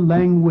makes the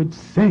language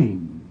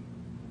sing.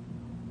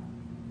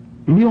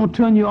 And he don't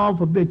turn you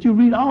off a bit. You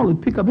read all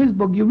it, pick up his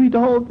book, you read the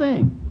whole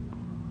thing.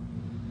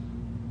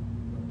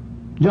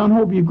 John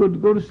Hope, you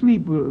go to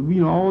sleep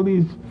with, all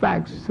these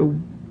facts so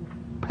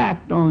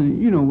packed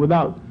on,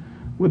 without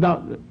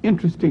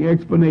interesting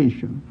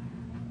explanation.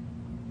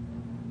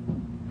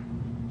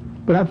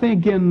 But I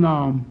think in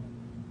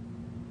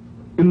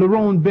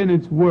Lerone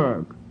Bennett's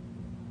work,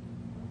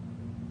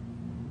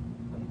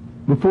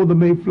 Before the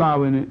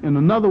Mayflower, in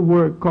another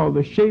work called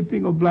The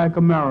Shaping of Black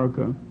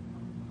America,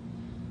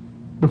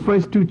 the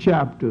first two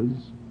chapters,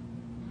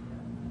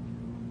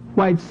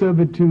 White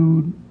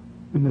Servitude,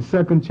 in the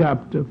second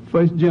chapter,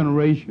 First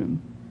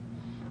Generation,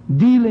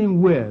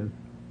 dealing with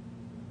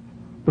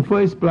the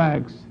first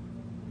blacks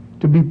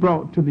to be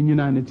brought to the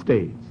United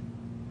States.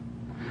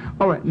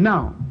 All right,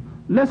 now,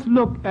 let's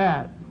look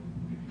at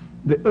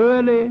the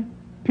early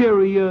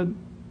period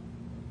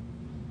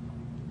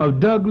of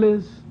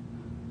Douglass.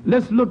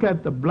 Let's look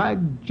at the black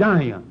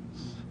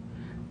giants,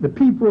 the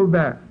people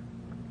that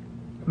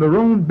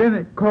Lerone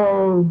Bennett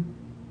called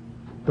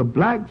the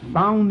black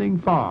founding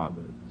fathers.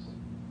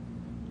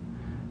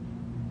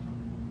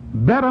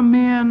 Better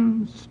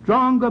men,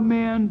 stronger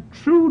men,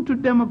 true to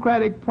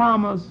democratic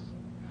promise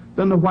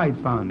than the white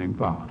founding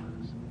fathers.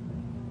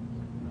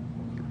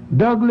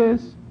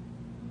 Douglass,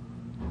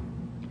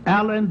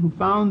 Allen, who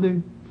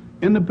founded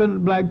the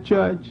Independent Black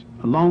Church,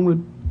 along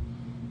with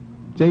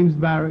James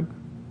Varick,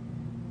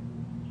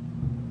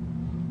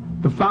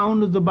 the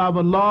founders of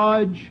our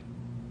large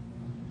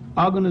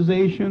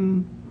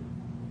organization,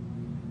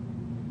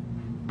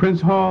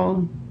 Prince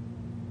Hall,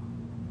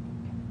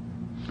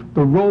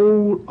 the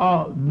role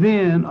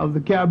then of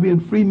the Caribbean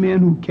free men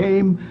who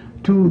came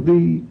to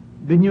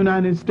the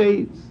United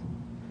States,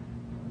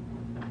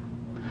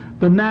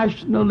 the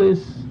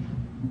nationalist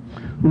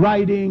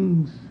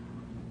writings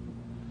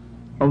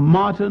of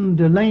Martin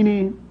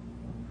Delany,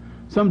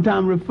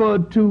 sometimes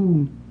referred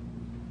to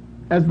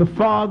as the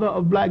father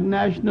of black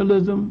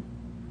nationalism.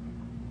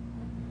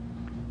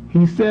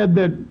 He said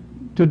that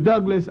to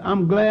Douglass,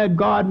 "I'm glad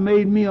God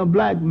made me a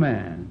black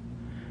man."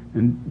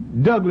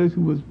 And Douglass,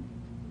 who was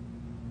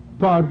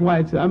part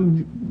white, said,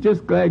 "I'm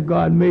just glad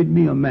God made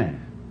me a man."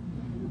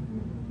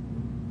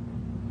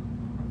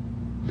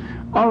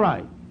 All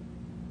right.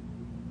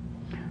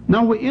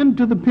 Now we're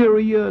into the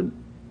period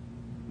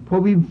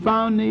where we're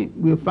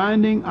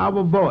finding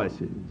our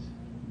voices.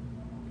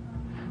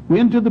 We're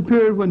into the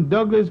period when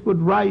Douglass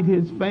would write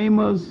his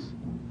famous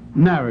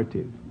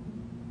narrative.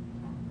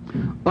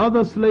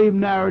 Other slave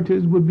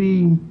narratives would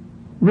be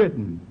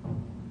written.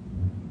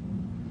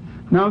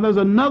 Now there's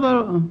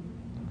another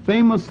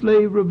famous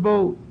slave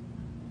revolt,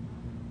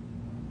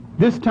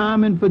 this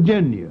time in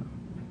Virginia.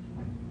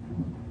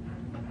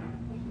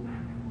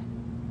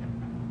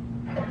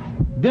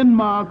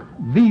 Denmark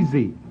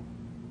Vesey,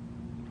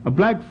 a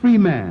black free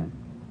man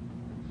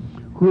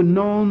who had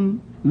known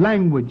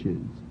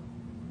languages.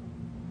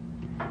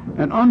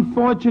 An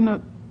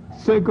unfortunate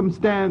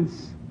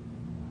circumstance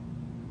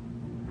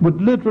would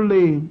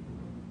literally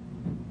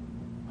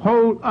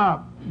hold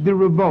up the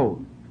revolt.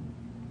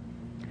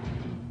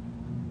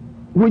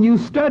 When you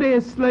study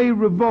slave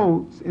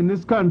revolts in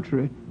this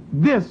country,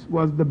 this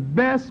was the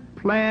best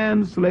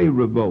planned slave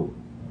revolt.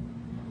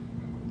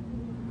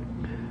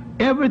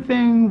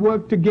 Everything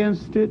worked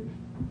against it.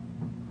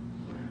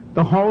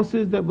 The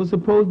horses that were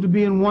supposed to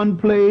be in one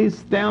place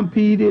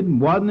stampeded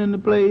and wasn't in the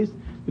place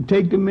to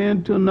take the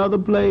men to another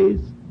place.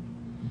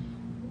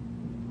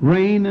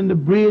 rain and the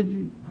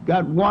bridge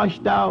got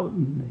washed out.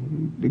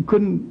 And they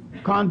couldn't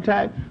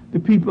contact the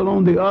people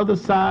on the other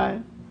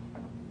side.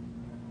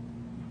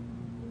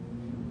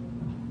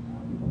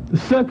 The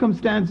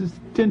circumstances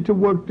tend to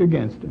work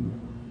against him.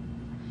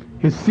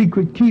 His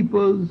secret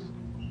keepers,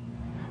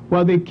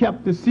 while they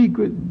kept the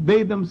secret,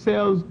 they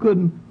themselves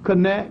couldn't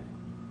connect.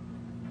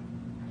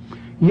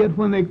 Yet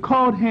when they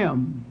caught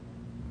him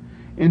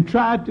and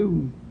tried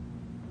to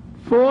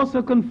force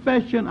a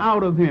confession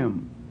out of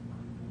him,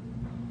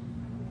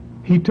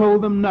 he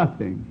told them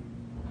nothing.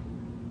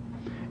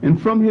 And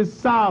from his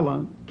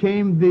silence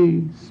came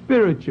the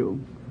spiritual.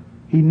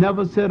 He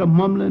never said a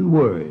mumbling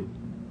word.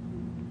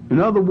 In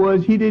other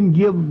words, he didn't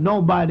give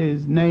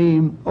nobody's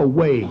name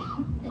away.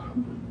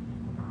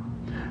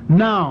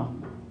 Now,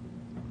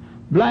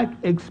 black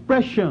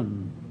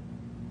expression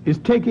is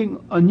taking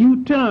a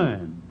new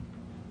turn.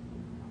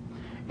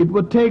 It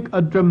will take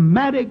a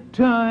dramatic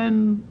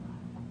turn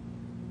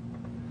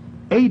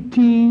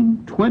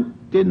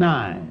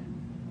 1829.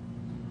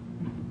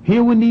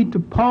 Here we need to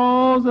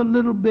pause a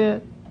little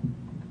bit,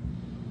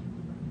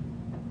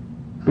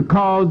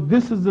 because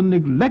this is a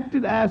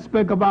neglected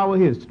aspect of our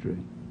history.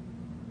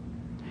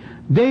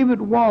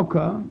 David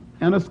Walker,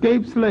 an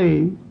escaped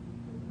slave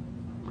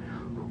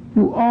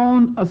who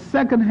owned a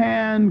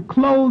second-hand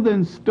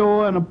clothing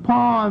store and a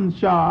pawn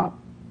shop,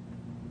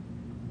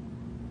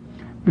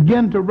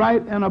 began to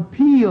write an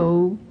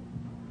appeal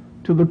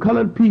to the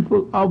colored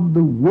people of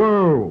the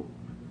world.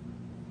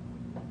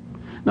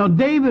 Now,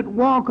 David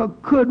Walker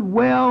could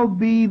well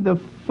be the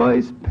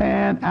first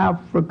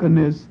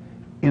Pan-Africanist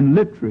in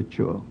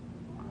literature.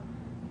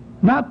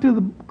 Not to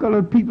the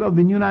colored people of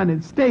the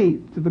United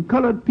States, to the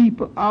colored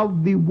people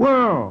of the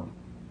world.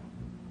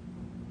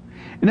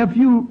 And if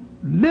you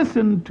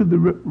listen to the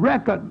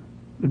record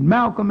that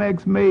Malcolm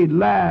X made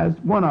last,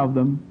 one of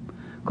them,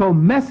 called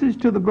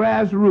Message to the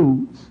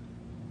Grassroots,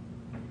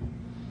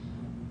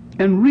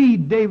 and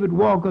read David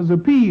Walker's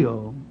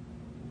appeal,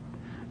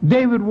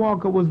 David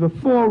Walker was the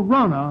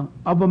forerunner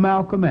of a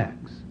Malcolm X.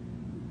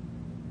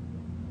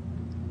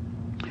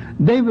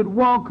 David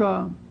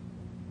Walker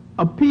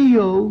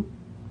appealed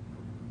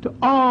to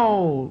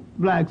all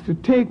blacks to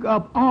take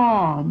up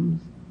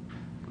arms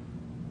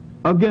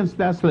against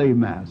their slave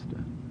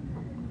master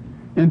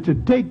and to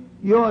take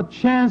your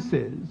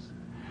chances,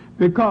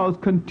 because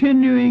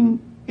continuing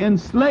in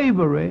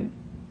slavery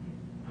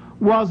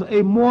was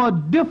a more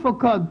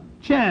difficult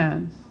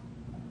chance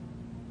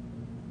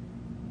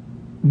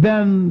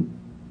than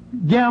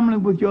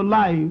gambling with your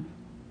life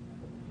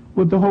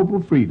with the hope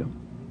of freedom.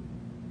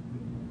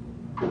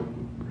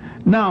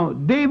 Now,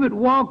 David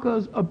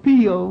Walker's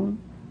appeal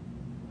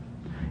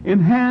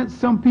enhanced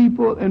some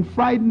people and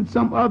frightened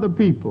some other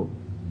people.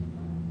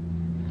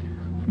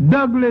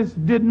 Douglass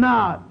did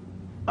not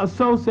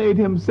associate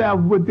himself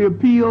with the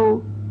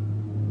appeal,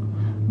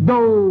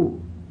 though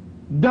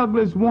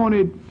Douglass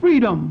wanted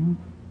freedom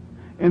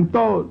and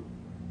thought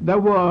there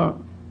were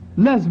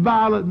less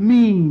violent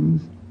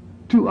means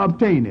to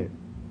obtain it.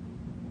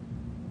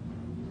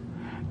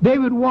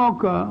 David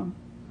Walker,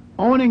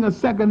 owning a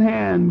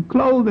second-hand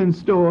clothing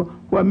store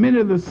where many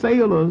of the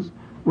sailors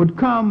would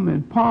come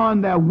and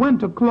pawn their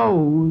winter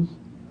clothes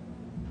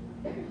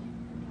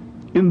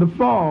in the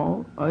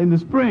fall, or in the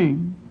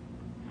spring,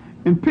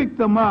 and pick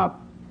them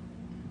up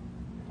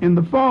in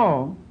the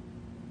fall.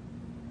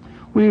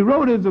 When he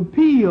wrote his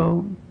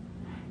appeal,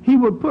 he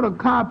would put a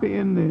copy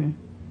in the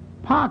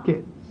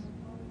pockets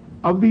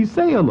of these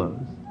sailors.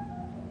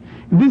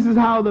 This is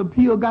how the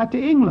appeal got to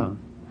England.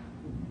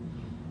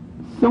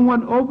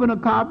 Someone opened a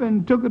copy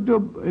and took it to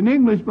an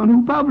Englishman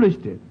who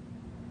published it.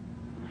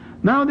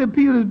 Now the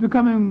appeal is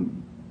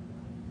becoming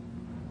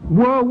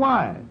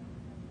worldwide.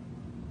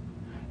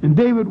 And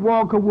David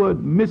Walker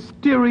would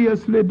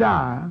mysteriously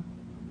die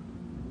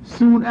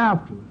soon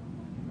after.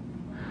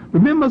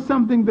 Remember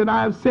something that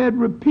I've said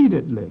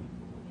repeatedly.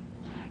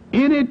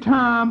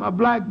 Anytime a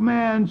black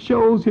man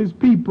shows his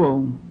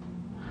people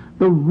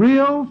the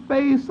real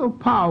face of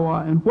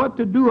power and what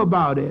to do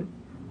about it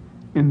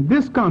in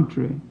this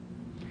country,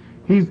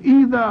 he's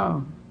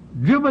either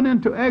driven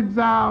into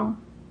exile,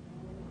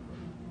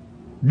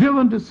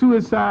 driven to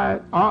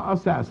suicide, or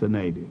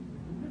assassinated.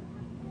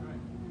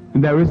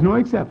 And there is no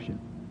exception.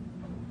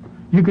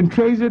 You can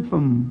trace it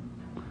from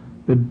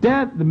the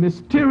death, the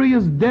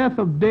mysterious death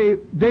of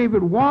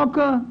David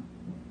Walker,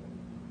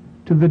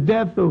 to the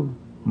death of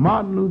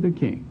Martin Luther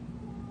King.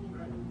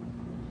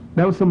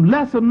 There were some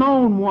lesser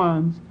known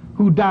ones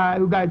who died,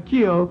 who got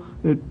killed,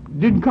 that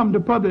didn't come to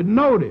public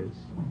notice.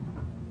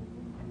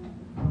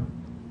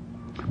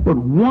 But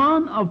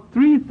one of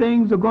three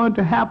things are going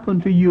to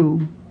happen to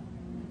you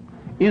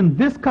in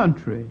this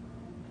country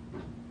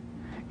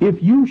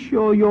if you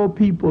show your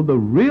people the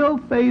real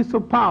face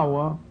of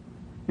power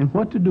and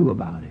what to do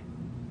about it.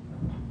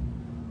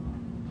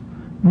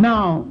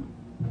 Now,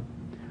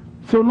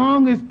 so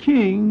long as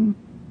King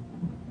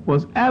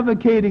was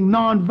advocating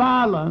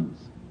nonviolence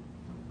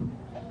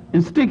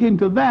and sticking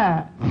to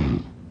that,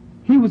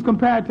 he was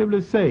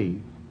comparatively safe.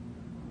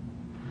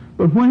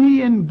 But when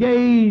he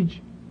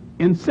engaged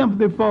in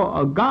sympathy for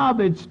a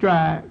garbage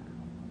strike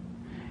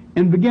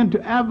and began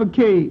to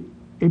advocate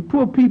a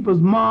poor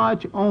people's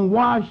march on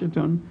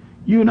Washington,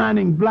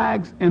 uniting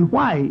blacks and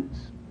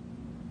whites.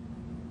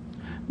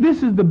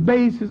 This is the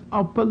basis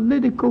of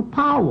political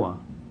power.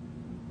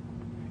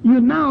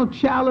 You're now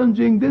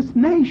challenging this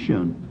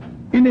nation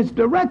in its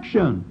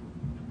direction.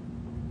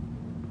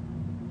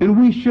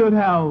 And we should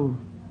have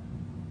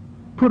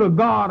put a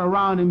guard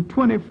around him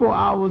 24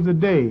 hours a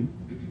day,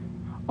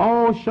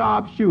 all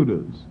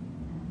sharpshooters,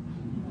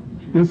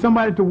 and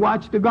somebody to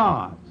watch the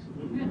guards.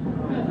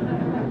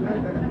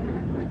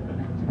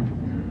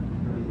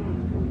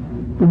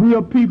 We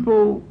are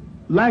people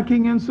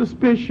lacking in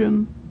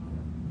suspicion,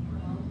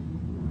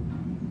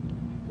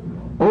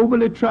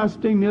 overly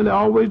trusting, nearly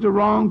always the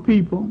wrong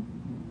people.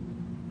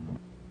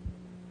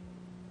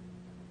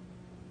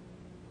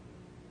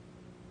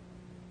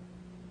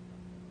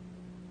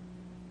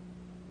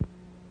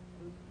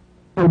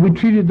 We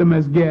treated them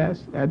as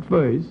guests at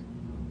first.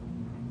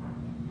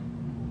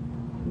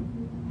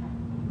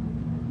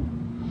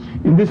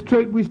 In this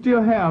trait we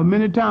still have.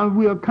 Many times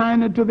we are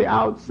kinder to the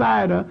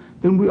outsider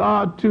than we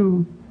are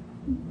to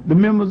the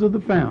members of the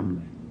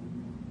family.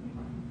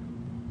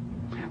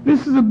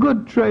 This is a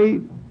good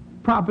trait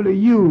properly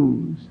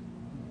used.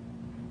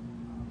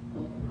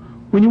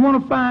 When you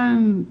want to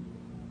find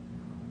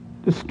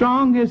the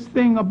strongest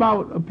thing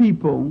about a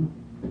people,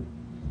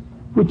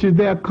 which is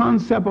their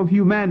concept of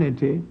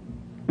humanity,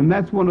 and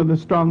that's one of the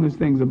strongest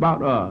things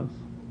about us.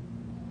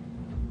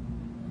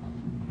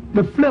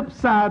 The flip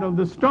side of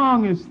the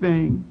strongest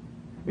thing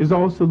is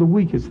also the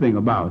weakest thing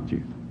about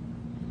you.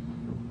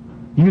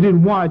 You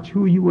didn't watch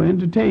who you were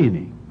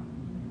entertaining.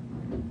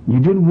 You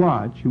didn't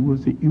watch who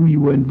you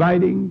were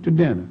inviting to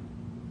dinner.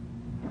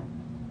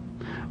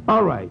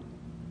 All right.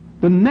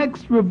 The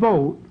next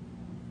revolt,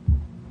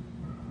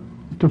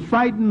 to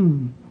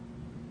frighten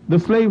the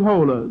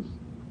slaveholders,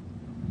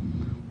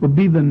 would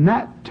be the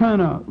Nat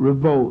Turner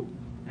Revolt,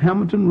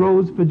 Hamilton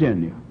Roads,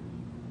 Virginia.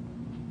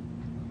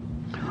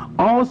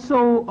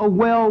 Also a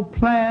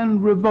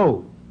well-planned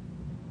revolt.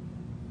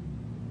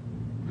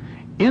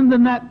 In the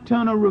Nat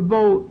Turner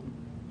Revolt,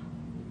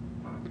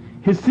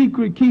 his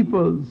secret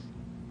keepers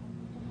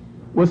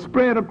were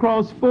spread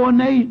across four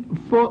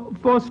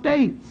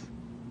states.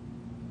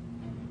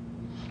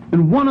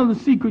 And one of the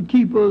secret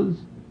keepers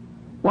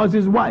was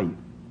his wife.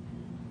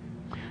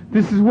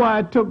 This is why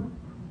I took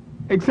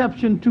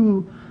exception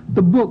to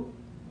the book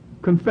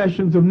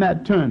Confessions of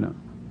Nat Turner,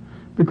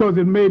 because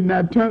it made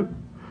Nat Turner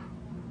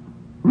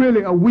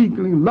really a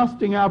weakling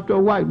lusting after a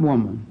white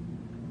woman.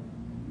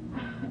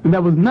 And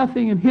there was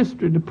nothing in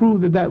history to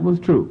prove that that was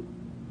true.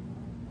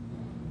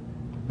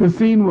 The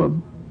scene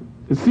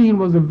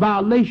was a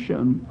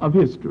violation of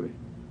history.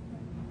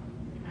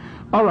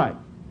 All right.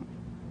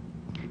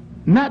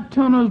 Nat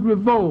Turner's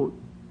revolt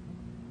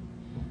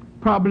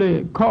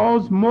probably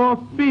caused more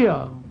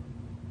fear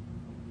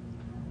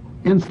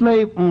in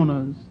slave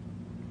owners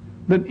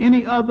than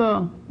any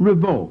other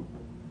revolt.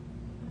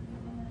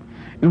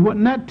 And what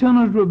Nat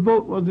Turner's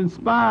revolt was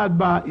inspired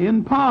by,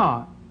 in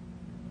part,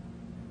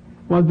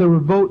 was the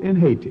revolt in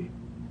Haiti.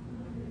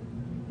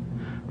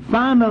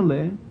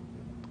 Finally,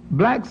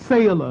 black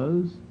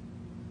sailors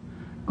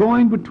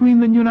going between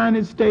the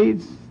United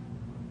States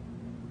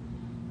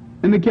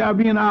and the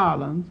Caribbean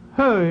islands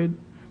heard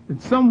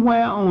that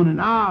somewhere on an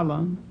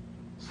island,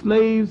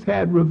 slaves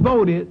had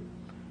revolted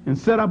and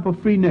set up a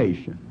free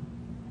nation.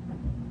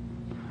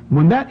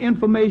 When that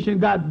information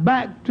got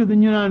back to the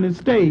United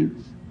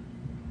States,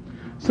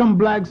 some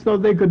blacks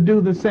thought they could do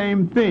the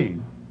same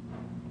thing.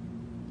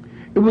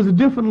 It was a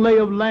different lay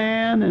of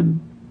land, and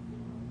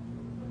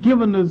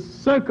given the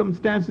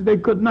circumstances, they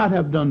could not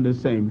have done the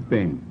same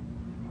thing.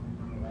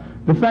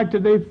 The fact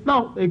that they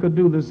thought they could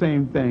do the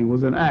same thing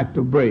was an act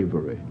of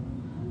bravery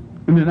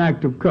and an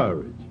act of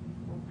courage.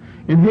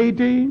 In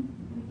Haiti,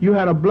 you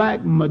had a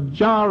black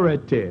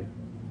majority.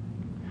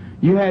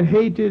 You had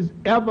Haiti's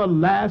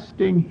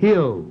everlasting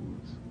hills.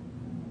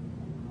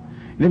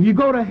 And if you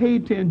go to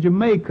Haiti and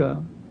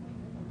Jamaica,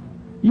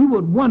 you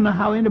would wonder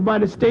how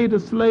anybody stayed a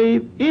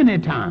slave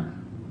anytime.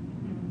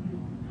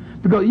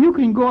 Because you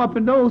can go up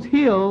in those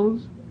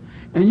hills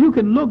and you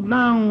can look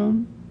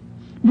down,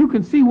 you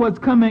can see what's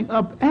coming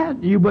up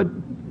at you, but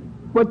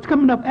what's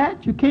coming up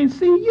at you can't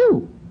see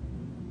you.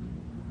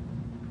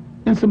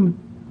 And some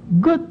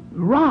good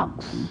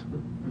rocks,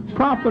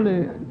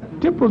 properly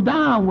tippled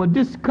down, will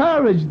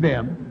discourage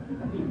them.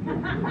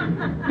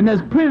 And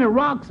there's plenty of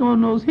rocks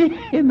on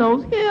in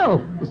those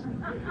hills.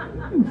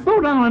 And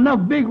throw down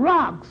enough big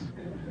rocks,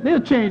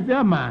 they'll change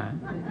their mind.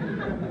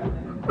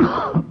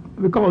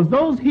 Because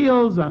those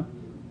hills are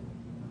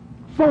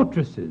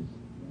fortresses,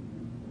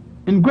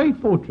 and great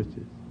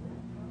fortresses.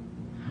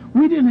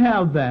 We didn't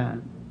have that.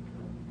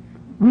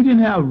 We didn't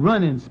have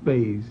running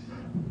space.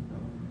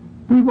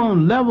 We were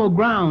on level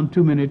ground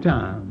too many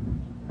times.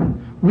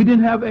 We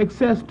didn't have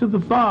access to the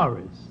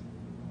forest.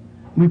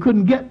 We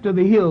couldn't get to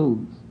the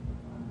hills,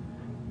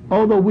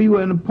 although we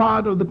were in a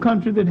part of the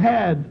country that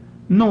had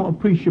no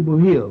appreciable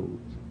hills.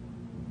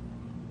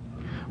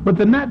 But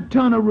the Nat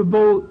Turner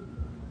Revolt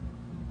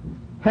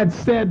had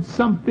said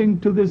something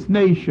to this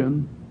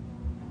nation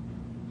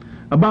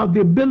about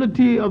the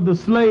ability of the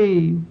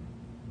slave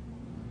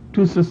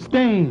to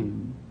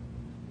sustain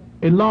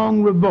a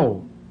long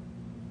revolt.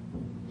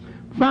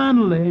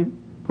 Finally,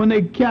 when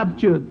they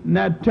captured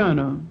Nat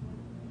Turner,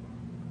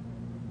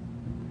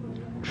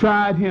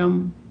 tried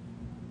him,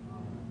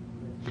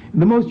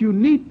 the most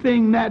unique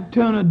thing Nat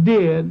Turner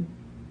did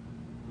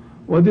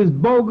was this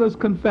bogus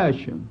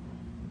confession.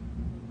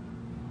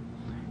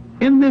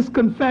 In this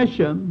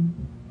confession,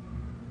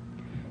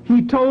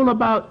 he told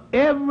about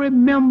every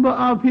member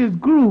of his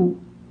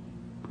group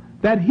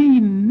that he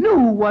knew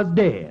was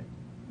dead.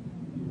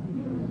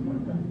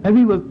 If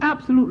he was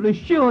absolutely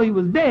sure he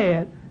was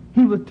dead,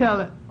 he would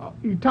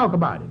he'd talk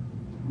about it.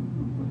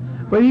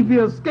 But if he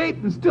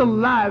escaped and still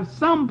alive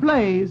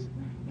someplace,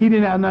 he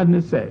didn't have nothing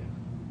to say.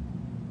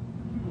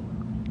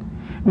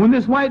 When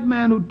this white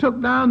man who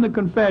took down the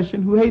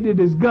confession, who hated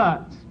his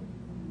guts,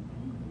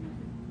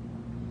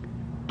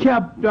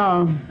 kept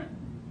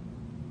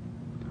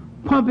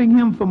pumping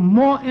him for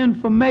more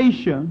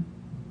information,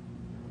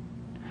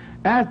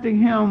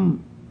 asking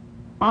him,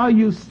 are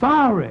you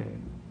sorry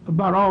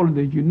about all of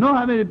this? You know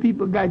how many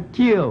people got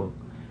killed?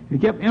 He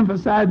kept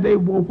emphasizing they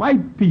were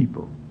white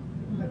people.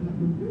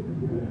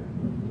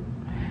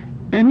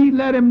 And he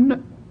let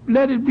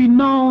it be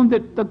known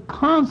that the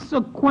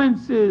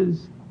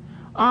consequences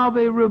of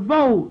a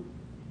revolt,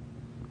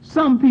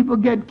 some people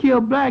get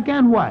killed, black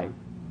and white.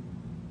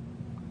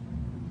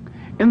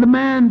 And the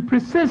man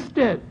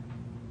persisted.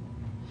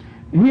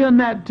 Here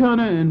Nat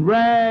Turner in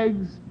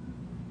rags,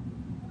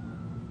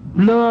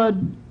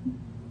 blood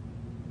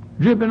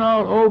dripping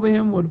all over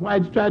him, when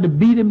whites tried to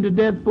beat him to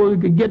death before he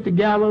could get the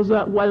gallows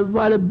up while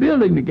they're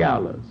building the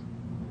gallows.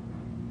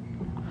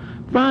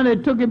 Finally,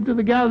 they took him to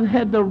the gallows,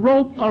 had the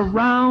rope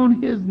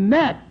around his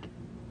neck.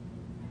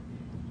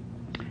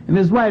 And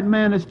this white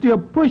man is still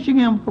pushing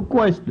him for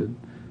questions.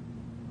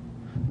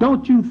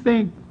 Don't you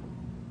think,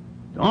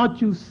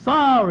 aren't you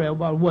sorry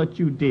about what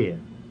you did?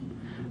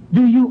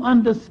 Do you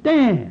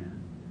understand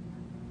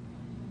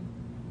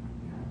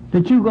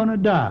that you're going to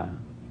die?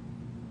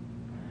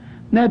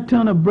 Nat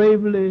Turner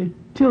bravely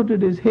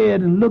tilted his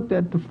head and looked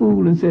at the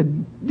fool and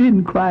said,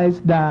 didn't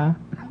Christ die?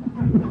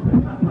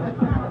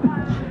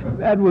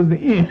 That was the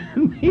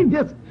end. He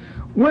just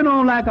went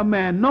on like a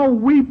man. No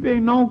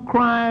weeping, no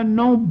crying,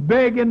 no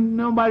begging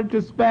nobody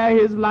to spare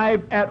his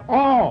life at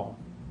all.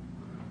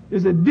 He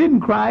said,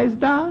 didn't Christ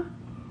die?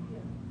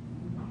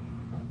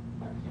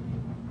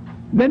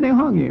 Then they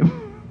hung him.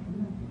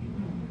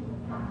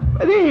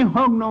 But they ain't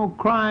hung no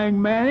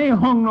crying man. They ain't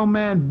hung no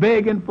man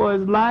begging for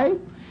his life.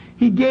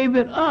 He gave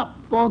it up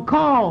for a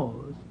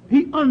cause.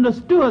 He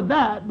understood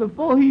that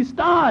before he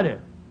started,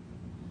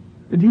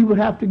 that he would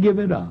have to give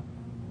it up.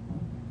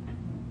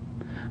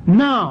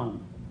 Now,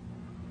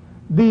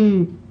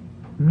 the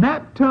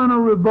Nat Turner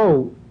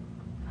revolt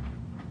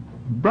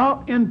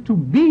brought into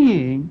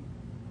being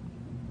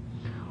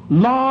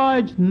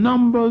large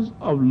numbers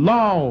of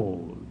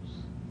laws,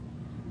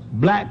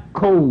 black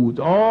codes,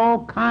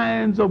 all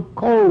kinds of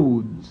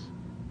codes.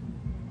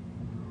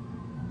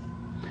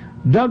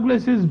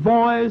 Douglas's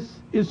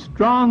voice is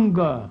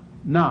stronger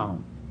now.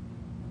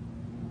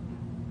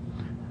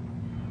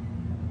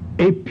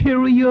 A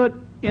period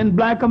in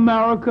black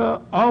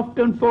America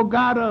often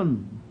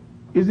forgotten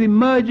is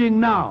emerging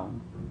now,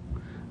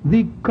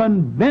 the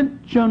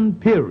convention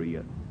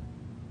period,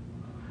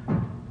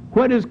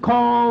 what is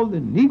called the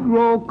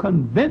Negro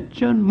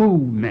Convention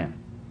movement.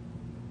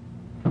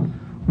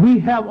 We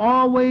have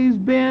always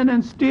been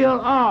and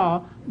still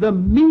are the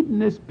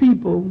meetingest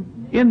people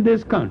in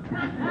this country.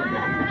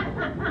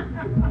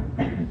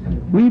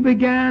 We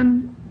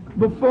began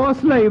before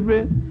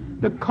slavery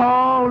to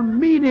call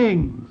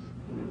meetings.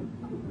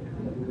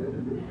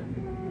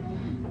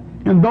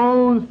 And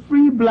those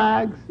free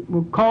blacks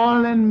were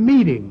calling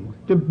meetings,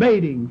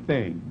 debating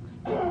things.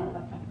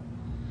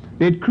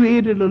 They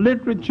created a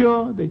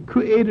literature, they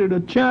created a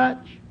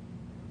church.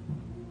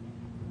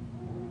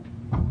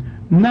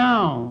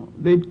 Now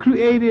they've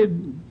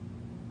created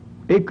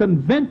a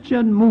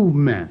convention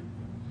movement.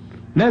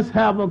 Let's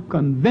have a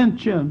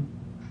convention.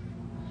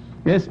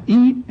 Let's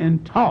eat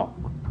and talk.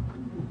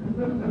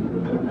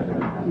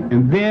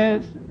 And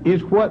this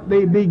is what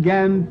they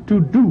began to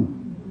do.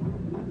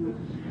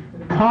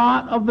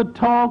 Part of the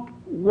talk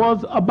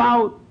was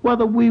about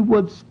whether we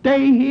would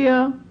stay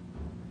here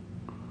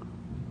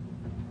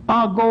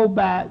or go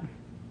back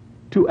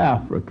to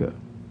Africa.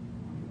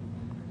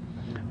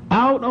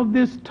 Out of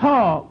this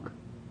talk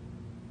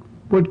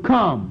would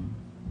come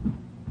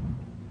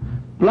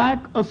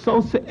black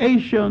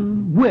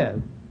association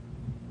with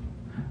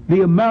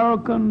the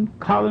American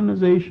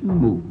colonization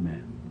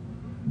movement.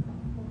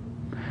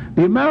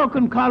 The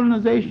American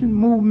colonization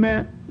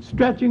movement,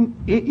 stretching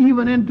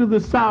even into the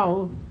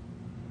South,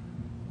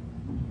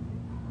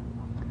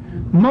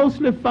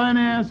 mostly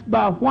financed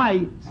by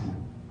whites.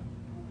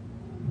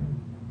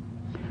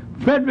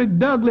 Frederick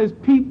Douglass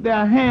peeped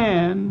their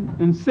hand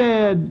and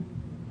said,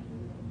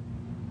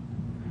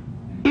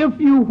 if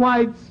you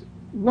whites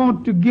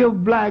want to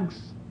give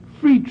blacks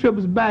free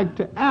trips back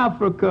to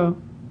Africa,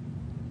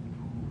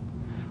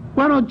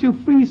 why don't you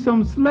free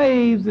some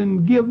slaves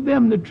and give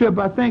them the trip?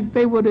 I think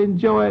they would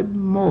enjoy it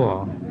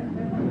more.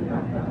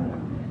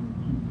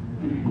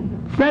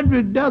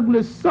 Frederick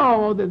Douglass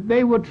saw that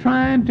they were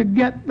trying to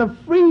get the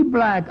free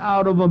black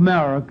out of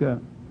America,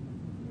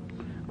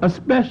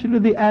 especially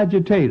the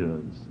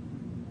agitators.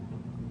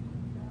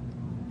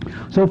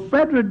 So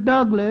Frederick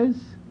Douglass,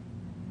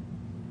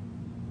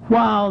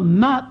 while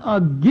not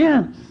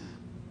against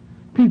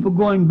people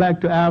going back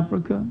to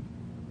Africa,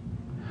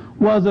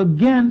 was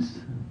against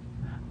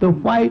the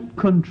white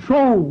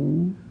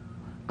control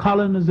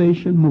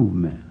colonization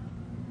movement.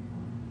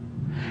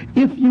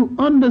 If you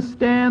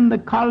understand the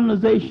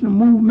colonization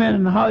movement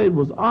and how it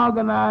was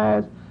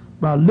organized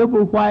by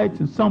liberal whites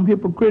and some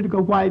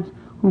hypocritical whites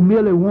who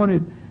merely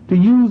wanted to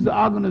use the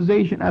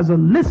organization as a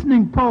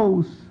listening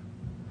post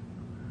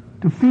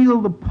to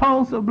feel the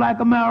pulse of black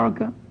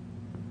America,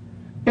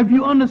 if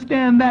you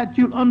understand that,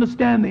 you'll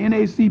understand the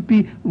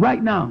NAACP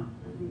right now.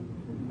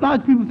 A lot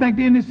of people think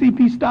the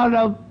NAACP started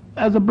out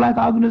as a black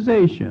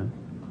organization.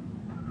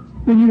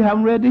 Then you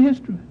haven't read the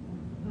history.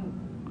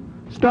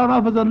 Started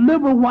off as a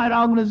liberal white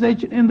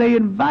organization, and they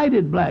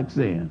invited blacks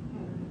in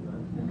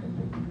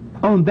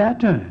on their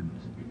terms.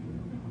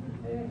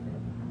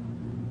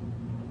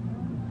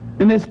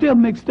 And they're still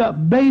mixed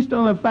up based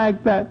on the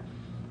fact that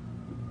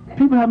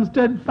people haven't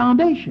studied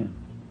foundation.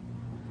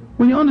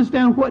 When you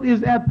understand what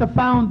is at the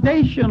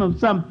foundation of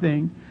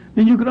something,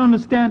 then you can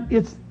understand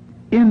its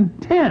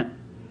intent.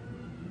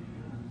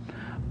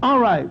 All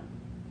right.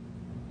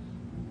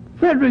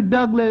 Frederick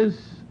Douglass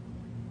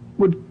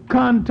would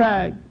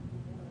contact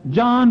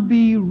John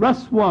B.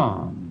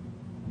 Russwurm,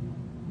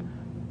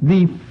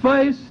 the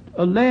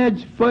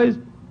alleged first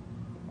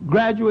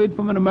graduate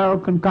from an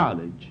American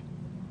college.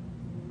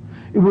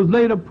 It was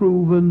later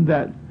proven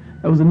that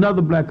there was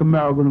another black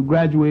American who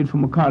graduated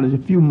from a college a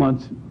few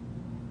months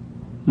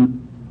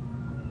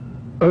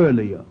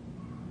earlier.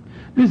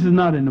 This is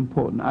not an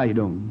important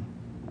item,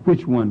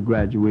 which one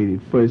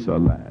graduated first or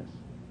last.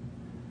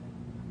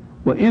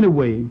 Well,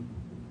 anyway,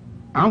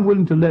 I'm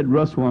willing to let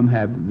Russwurm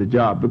have the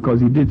job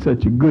because he did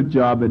such a good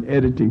job in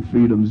editing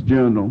Freedom's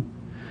Journal,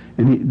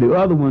 and the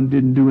other one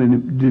didn't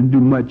do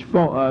much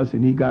for us,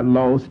 and he got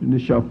lost in the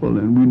shuffle,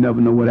 and we never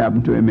know what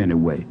happened to him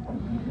anyway.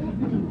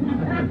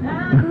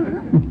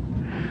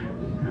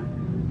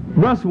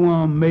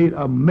 Russwurm made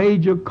a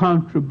major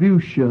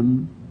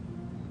contribution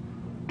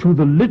to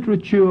the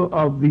literature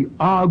of the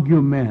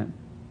argument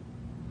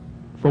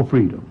for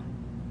freedom.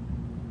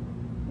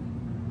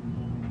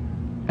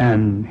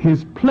 And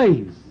his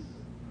place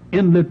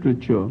in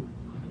literature,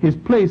 his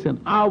place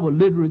in our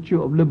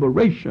literature of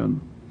liberation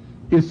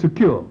is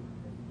secure.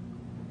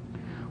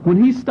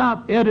 When he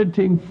stopped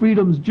editing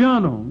Freedom's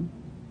Journal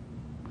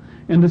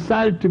and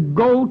decided to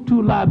go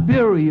to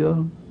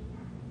Liberia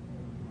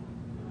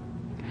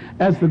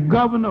as the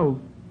governor of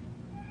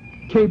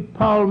Cape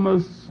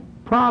Palmas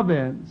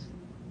province,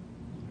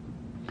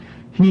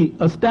 he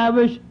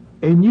established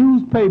a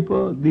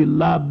newspaper, the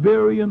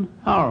Liberian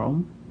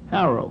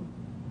Herald,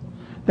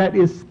 that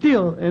is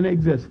still in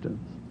existence.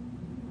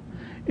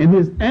 And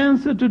his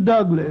answer to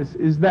Douglass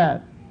is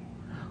that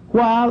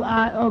while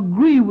I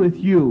agree with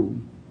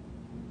you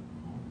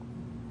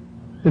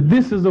that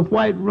this is a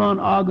white-run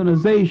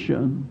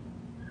organization,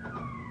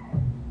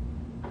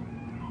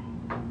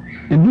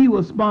 and he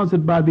was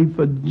sponsored by the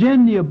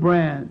Virginia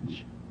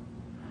branch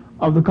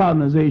of the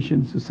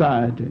Colonization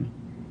Society,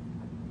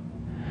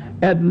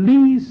 at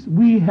least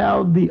we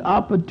have the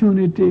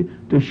opportunity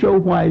to show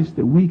whites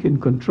that we can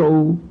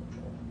control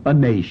a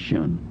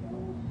nation.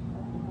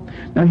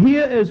 Now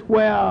here is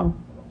where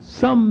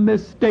some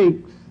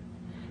mistakes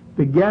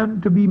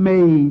began to be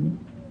made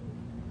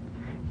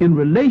in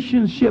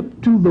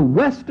relationship to the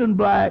Western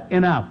black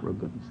and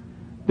Africans.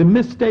 The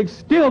mistakes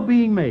still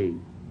being made.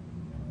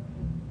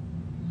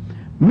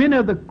 Many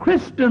of the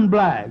Christian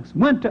blacks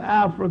went to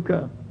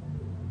Africa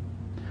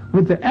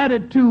with the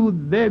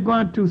attitude they're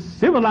going to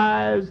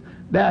civilize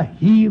their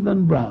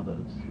heathen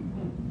brothers,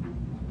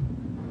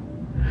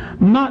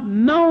 not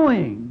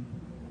knowing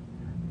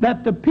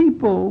that the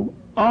people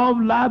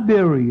of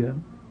Liberia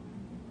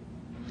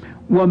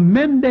were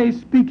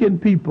Mende-speaking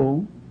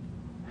people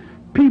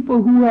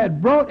who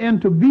had brought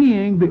into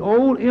being the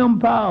old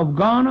empire of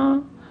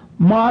Ghana,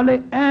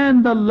 Mali,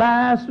 and the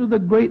last of the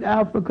great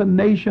African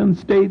nation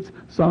states,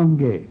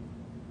 Songhai.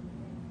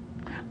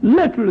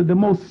 Literally the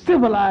most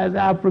civilized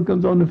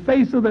Africans on the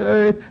face of the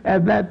earth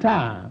at that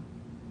time.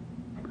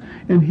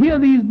 And here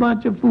these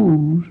bunch of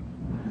fools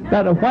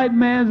that are white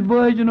man's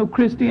version of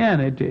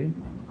Christianity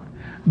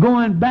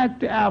going back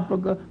to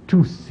Africa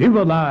to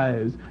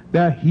civilize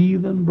their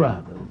heathen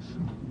brothers,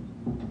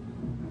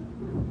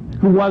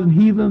 who wasn't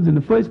heathens in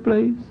the first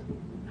place,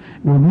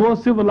 were more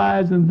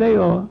civilized than they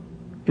are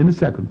in the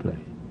second place.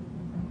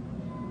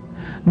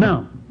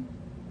 Now,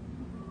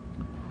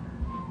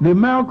 the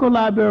American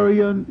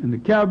Liberian and the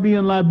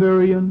Caribbean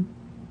Liberian,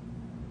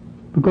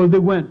 because they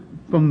went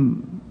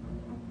from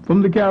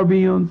the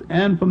Caribbeans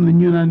and from the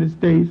United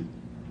States,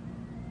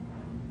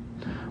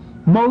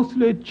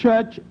 mostly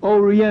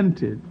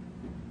church-oriented.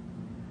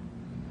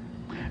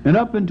 And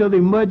up until the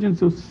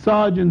emergence of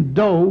Sergeant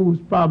Doe, who's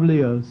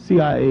probably a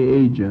CIA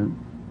agent,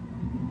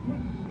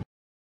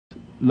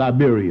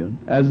 Liberian,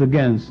 as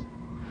against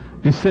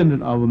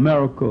descendant of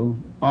America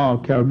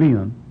or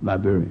Caribbean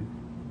Liberian.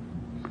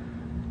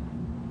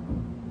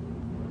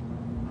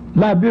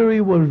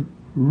 Liberia was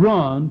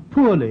run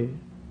poorly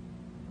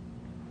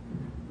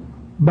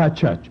by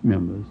church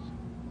members.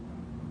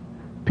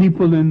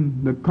 People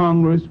in the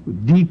Congress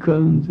with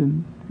deacons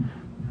and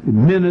the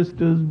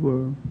ministers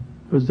were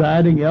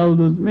presiding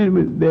elders,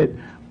 that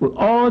were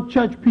all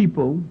church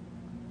people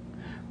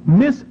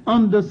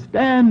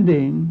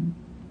misunderstanding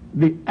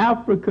the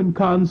African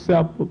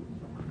concept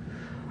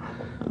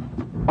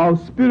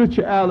of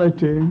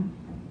spirituality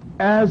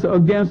as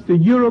against the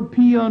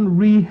European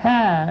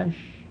rehash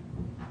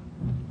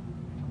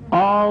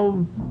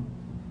of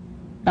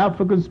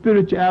African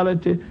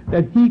spirituality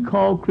that he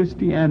called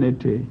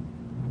Christianity,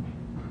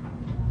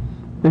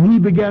 that he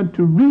began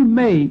to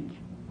remake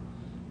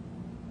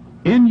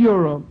in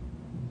Europe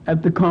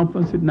at the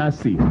conference at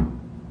Nicaea.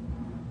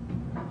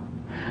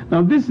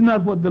 Now, this is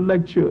not what the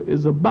lecture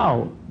is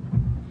about.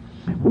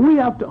 We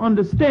have to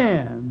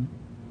understand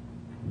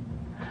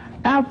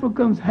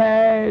Africans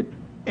had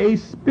a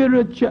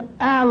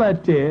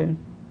spirituality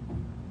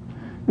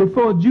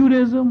before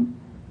Judaism,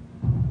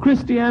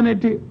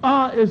 Christianity,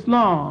 or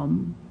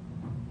Islam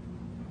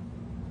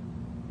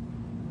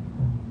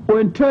were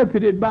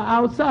interpreted by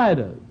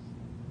outsiders.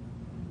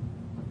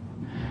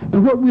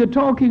 And what we are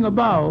talking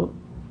about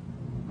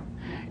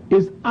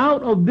is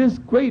out of this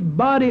great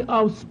body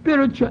of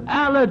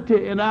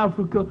spirituality in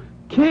Africa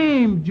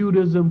came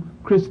Judaism,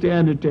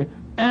 Christianity,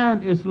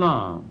 and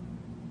Islam.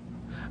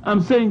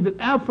 I'm saying that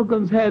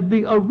Africans had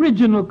the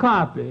original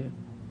copy,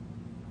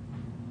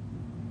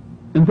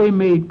 and they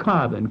made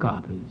carbon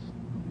copies.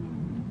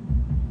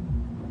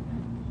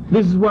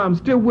 This is why I'm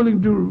still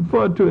willing to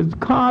refer to it as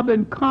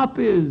carbon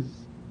copies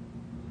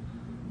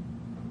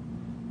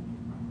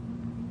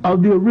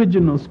of the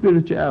original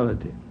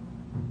spirituality.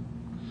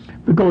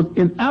 Because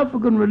in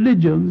African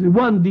religions, it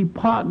wasn't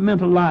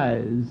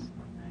departmentalized.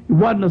 It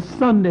wasn't a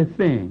Sunday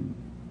thing.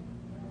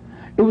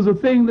 It was a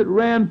thing that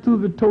ran through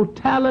the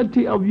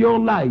totality of your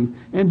life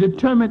and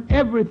determined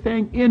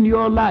everything in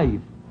your life,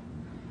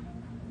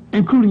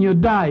 including your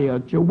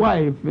diet, your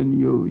wife, and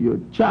your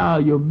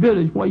child, your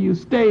village, where you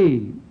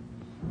stayed.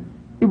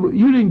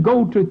 You didn't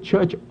go to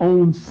church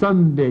on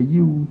Sunday.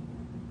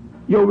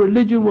 Your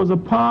religion was a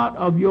part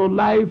of your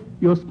life.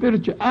 Your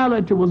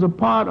spirituality was a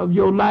part of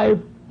your life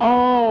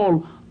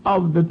all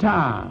of the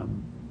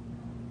time.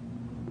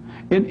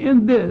 And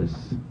in this,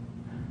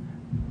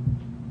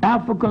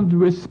 Africans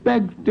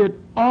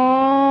respected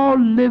all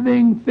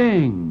living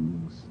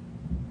things.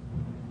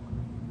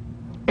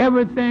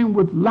 Everything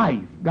with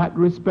life got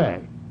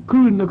respect,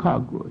 including the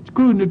cockroach,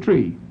 including the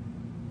tree,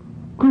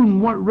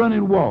 including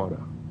running water.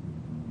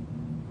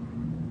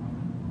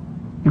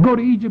 You go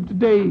to Egypt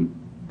today,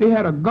 they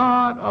had a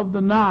god of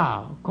the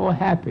Nile called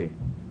Happy.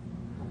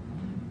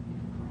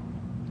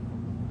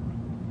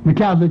 The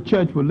Catholic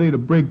Church would later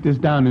break this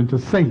down into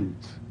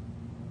saints.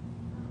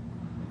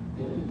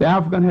 The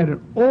African had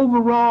an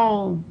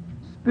overall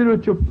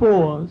spiritual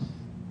force,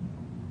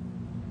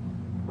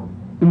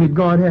 and that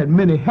God had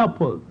many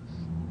helpers.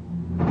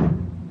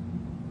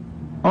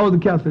 All the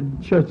Catholic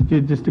Church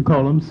did just to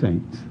call them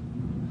saints.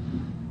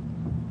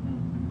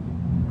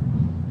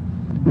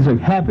 It's like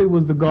Happy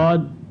was the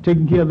god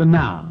taking care of the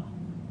Nile.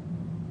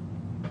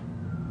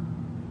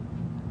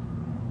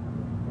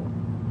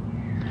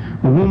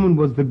 A woman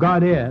was the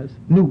goddess,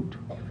 Nut,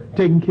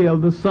 taking care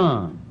of the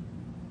sun.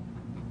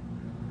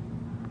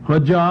 Her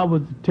job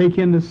was to take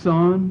in the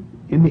sun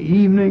in the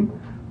evening,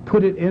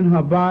 put it in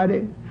her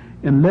body,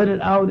 and let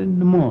it out in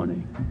the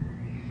morning.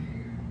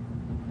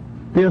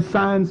 They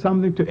assigned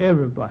something to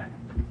everybody.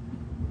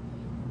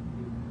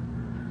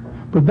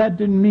 But that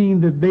didn't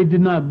mean that they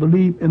did not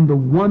believe in the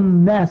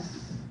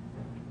oneness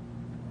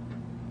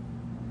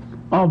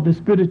of the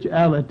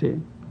spirituality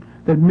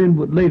that men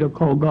would later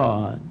call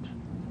God,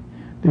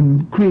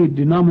 then create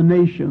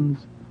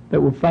denominations that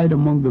would fight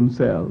among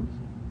themselves.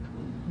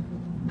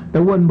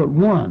 There wasn't but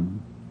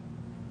one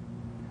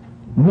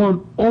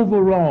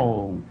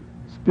overall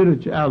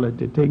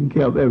spirituality taking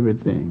care of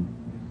everything.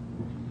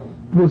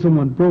 Before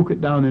someone broke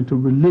it down into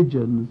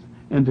religions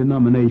and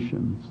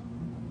denominations.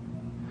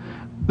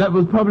 That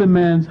was probably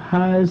man's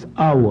highest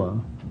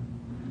hour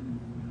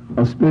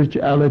of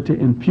spirituality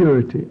and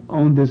purity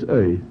on this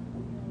earth.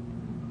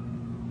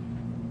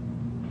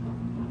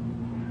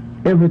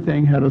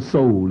 Everything had a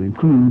soul,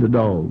 including the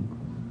dog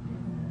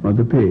or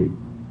the pig.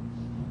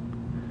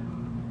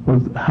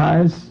 Was the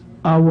highest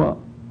hour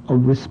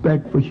of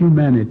respect for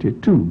humanity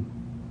too.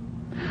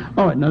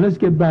 All right, now let's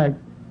get back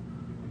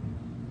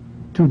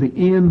to the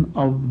end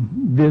of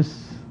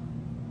this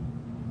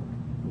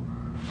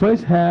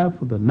first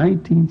half of the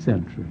 19th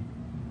century.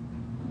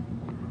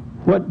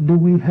 What do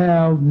we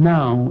have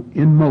now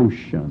in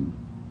motion?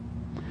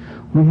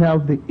 We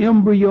have the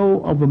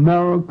embryo of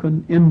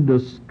American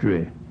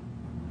industry.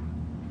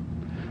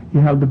 You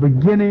have the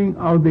beginning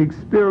of the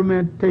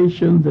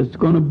experimentation that's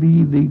going to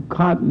be the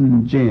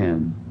cotton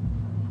gin.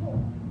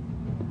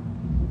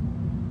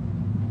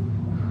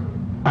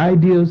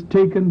 Ideas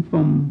taken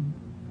from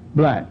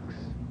blacks.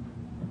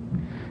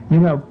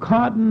 You have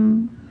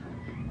cotton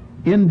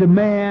in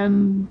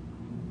demand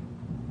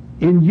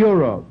in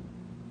Europe,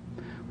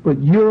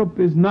 but Europe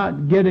is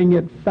not getting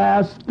it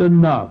fast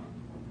enough.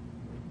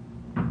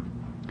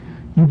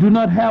 You do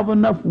not have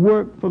enough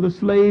work for the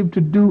slave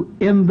to do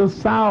in the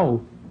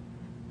South.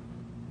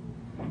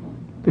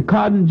 The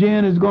cotton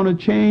gin is going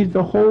to change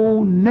the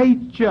whole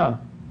nature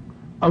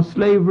of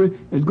slavery.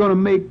 It's going to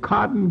make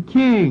cotton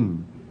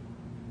king.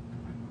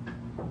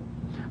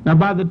 Now,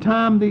 by the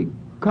time the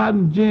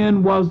cotton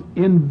gin was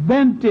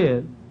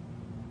invented,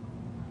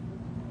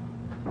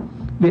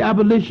 the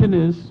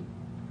abolitionists,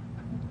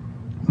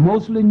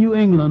 mostly New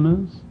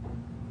Englanders,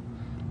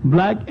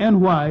 black and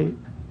white,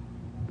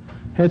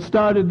 had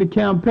started the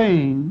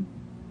campaign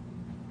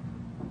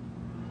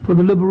for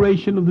the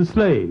liberation of the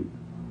slave.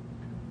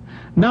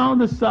 Now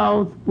the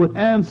South would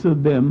answer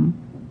them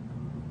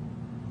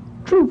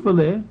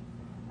truthfully,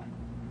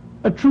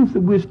 a truth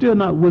that we're still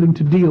not willing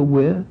to deal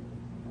with.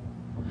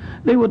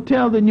 They would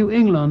tell the New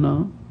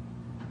Englander,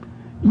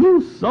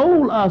 you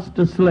sold us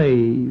the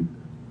slave,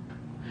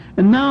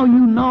 and now you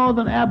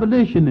northern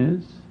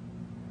abolitionists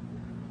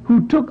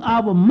who took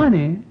our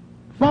money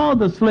for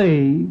the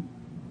slave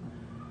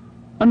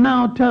are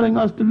now telling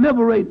us to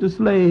liberate the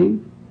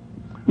slave.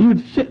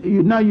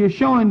 Now you're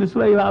showing the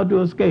slave how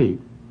to escape.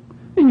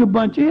 And you're a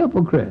bunch of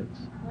hypocrites.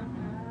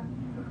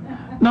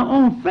 Now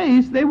on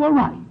face, they were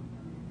right.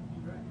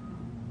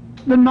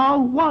 The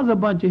North was a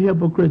bunch of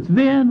hypocrites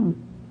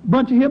then,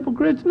 bunch of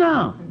hypocrites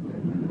now.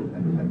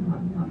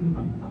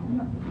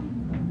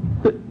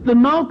 The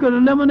North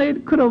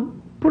could have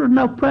put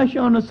enough pressure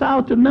on the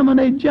South to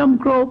eliminate Jim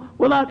Crow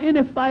without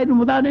any fighting,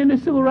 without any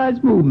civil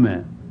rights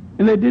movement.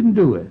 And they didn't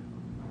do it.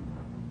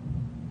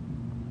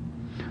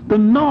 The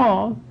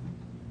North,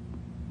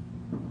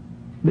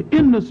 the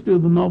industry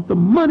of the North, the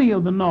money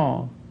of the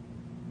North,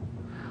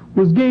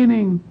 was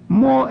gaining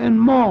more and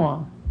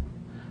more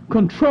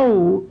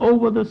control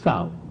over the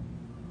South.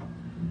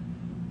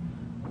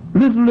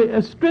 Literally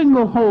a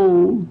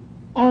stranglehold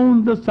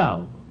on the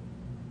South.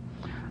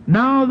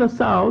 Now the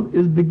South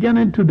is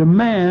beginning to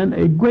demand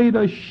a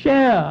greater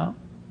share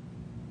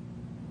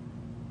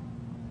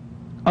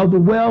of the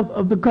wealth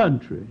of the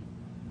country.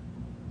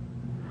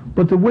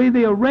 But the way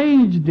they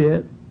arranged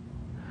it,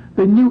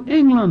 the New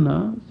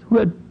Englanders who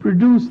had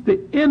produced the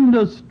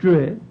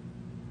industry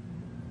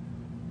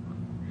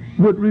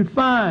would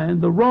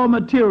refine the raw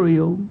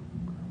material,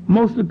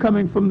 mostly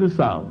coming from the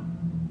South.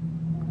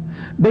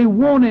 They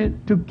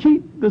wanted to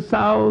keep the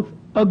South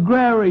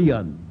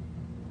agrarian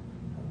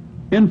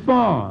in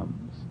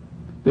farms.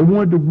 They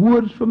wanted the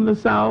woods from the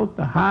South,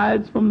 the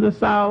hides from the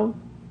South.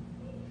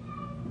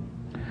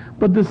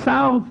 But the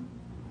South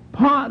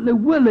partly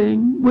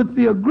willing with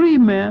the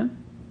agreement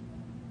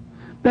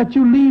that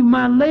you leave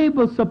my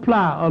labor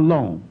supply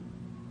alone.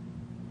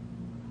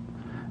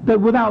 That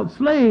without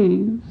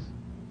slaves,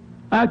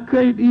 I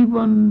can't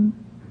even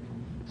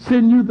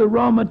send you the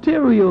raw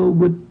material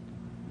with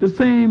the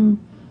same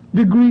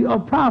degree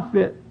of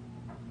profit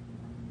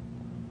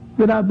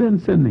that I've been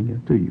sending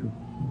it to you.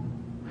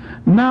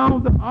 Now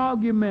the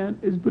argument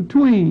is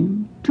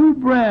between two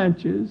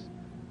branches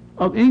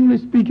of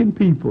English-speaking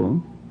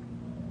people.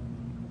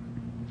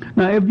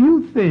 Now if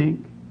you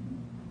think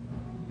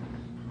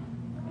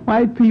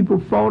white people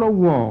fought a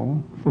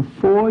war for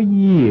 4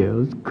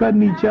 years,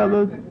 cutting each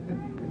other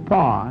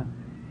apart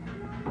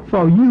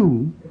for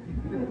you,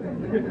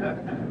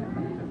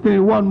 then it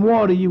wasn't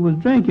water you was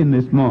drinking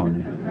this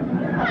morning.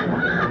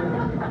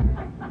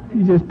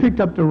 You just picked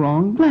up the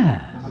wrong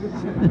glass.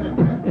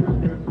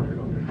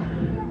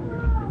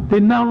 They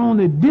not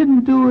only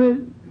didn't do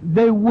it,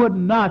 they would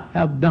not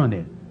have done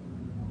it.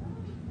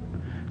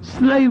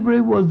 Slavery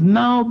was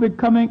now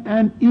becoming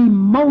an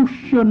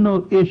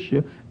emotional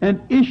issue,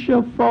 an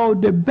issue for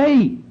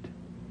debate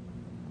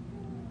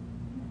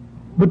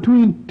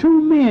between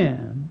two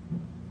men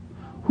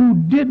who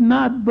did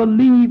not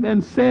believe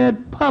and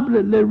said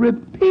publicly,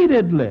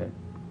 repeatedly,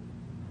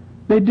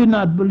 they did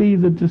not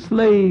believe that the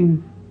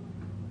slave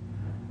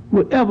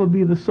would ever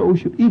be the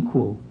social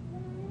equal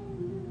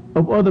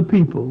of other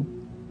people,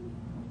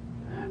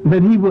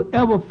 that he would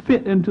ever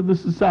fit into the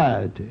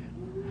society.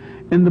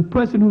 And the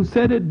person who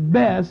said it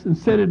best and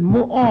said it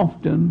more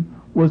often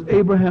was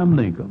Abraham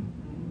Lincoln.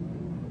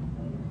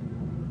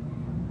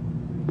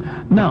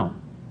 Now,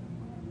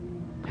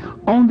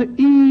 on the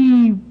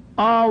eve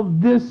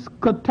of this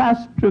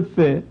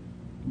catastrophe,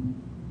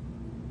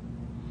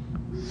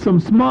 some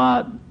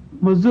smart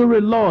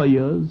Missouri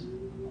lawyers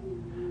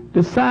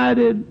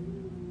decided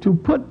to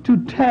put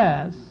to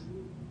task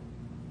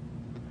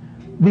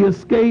the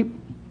escape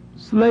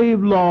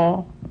slave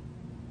law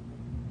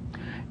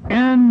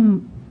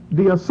and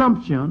the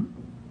assumption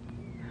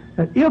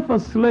that if a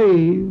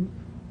slave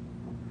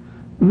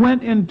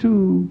went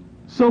into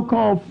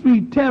so-called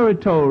free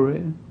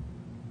territory,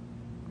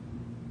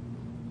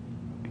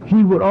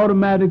 he would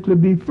automatically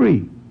be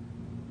free.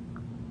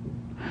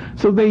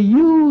 So they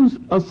used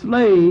a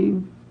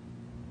slave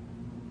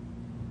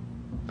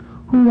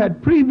who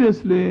had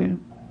previously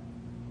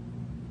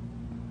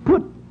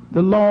put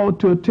the law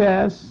to a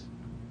test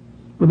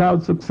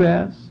without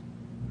success,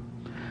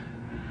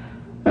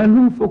 and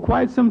who for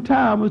quite some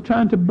time was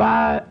trying to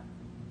buy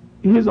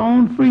his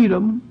own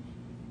freedom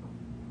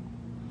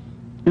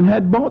and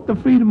had bought the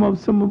freedom of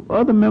some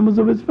other members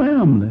of his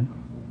family,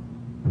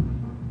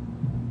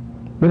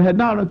 but had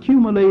not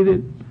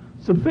accumulated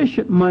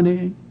sufficient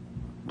money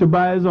to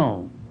buy his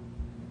own.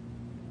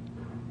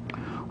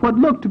 What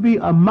looked to be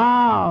a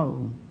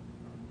mild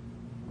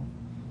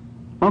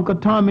Uncle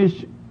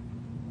Tommy's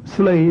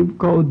slave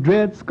called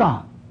Dred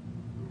Scott.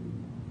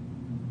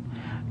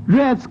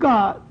 Dred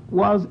Scott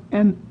was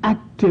an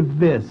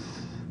activist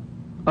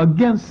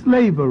against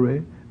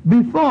slavery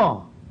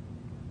before.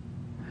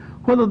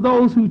 Whether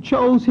those who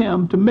chose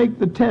him to make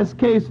the test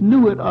case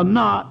knew it or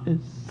not is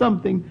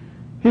something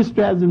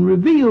history hasn't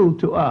revealed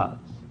to us.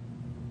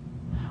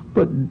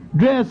 But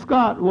Dred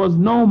Scott was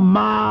no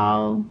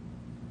mild,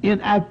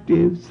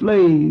 inactive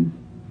slave,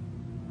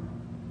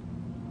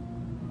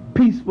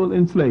 peaceful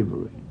in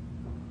slavery.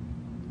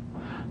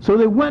 So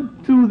they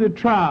went through the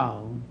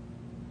trial.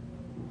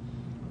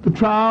 The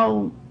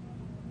trial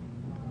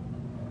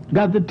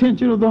got the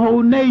attention of the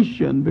whole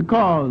nation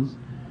because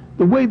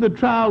the way the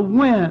trial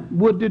went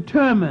would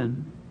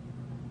determine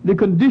the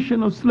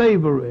condition of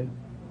slavery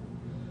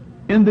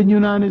in the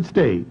United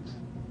States.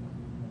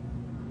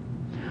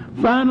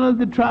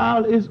 Finally, the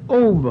trial is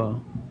over,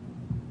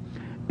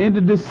 and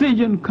the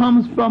decision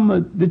comes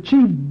from the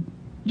Chief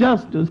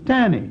Justice,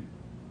 Taney.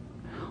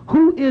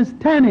 Who is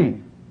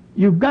Taney?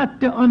 You've got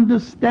to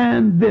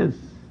understand this.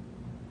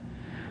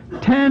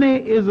 Taney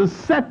is a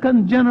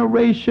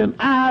second-generation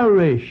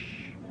Irish.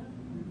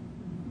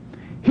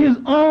 His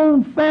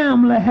own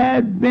family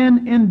had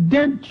been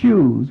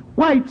indentures,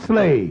 white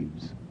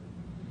slaves.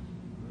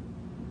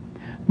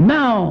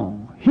 Now,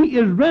 he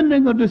is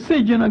rendering a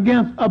decision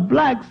against a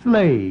black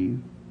slave.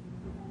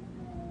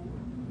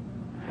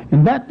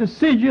 And that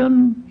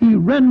decision he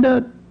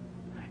rendered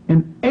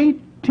in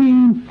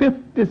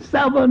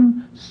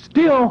 1857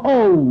 still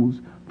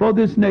holds for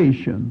this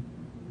nation.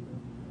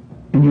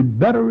 And you'd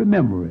better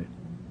remember it.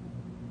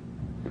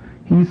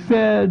 He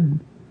said,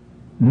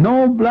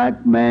 no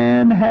black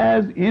man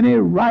has any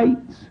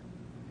rights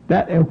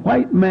that a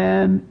white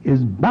man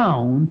is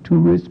bound to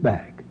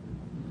respect.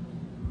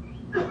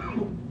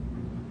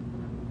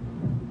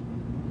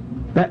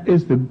 That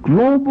is the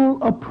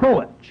global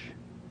approach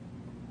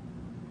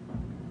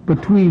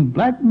between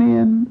black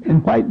men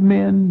and white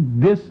men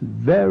this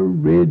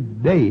very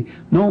day.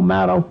 No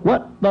matter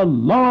what the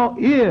law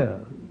is,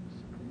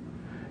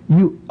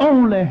 you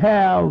only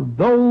have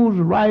those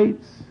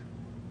rights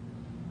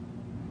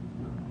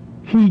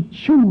he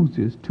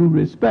chooses to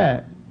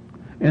respect,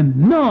 and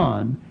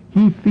none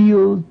he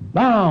feels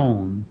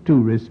bound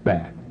to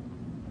respect.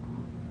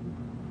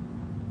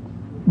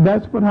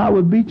 That's what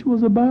Howard Beach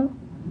was about.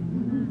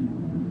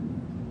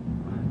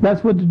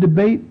 That's what the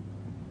debate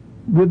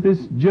with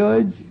this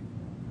judge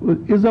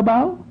is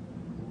about.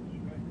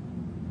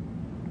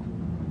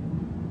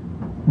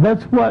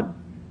 That's what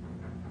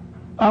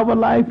our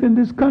life in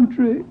this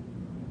country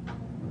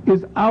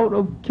is out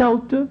of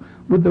kilter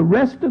with the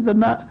rest of the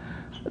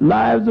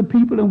lives of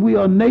people, and we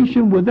are a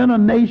nation within a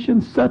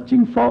nation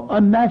searching for a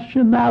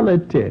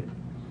nationality.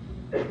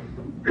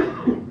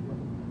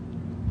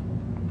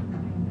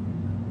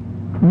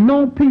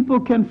 No people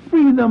can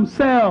free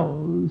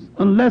themselves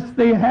unless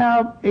they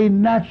have a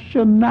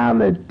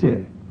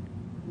nationality,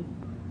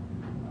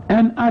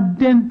 an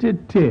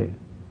identity.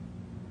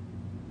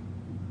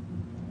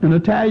 An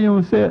Italian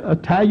would say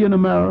Italian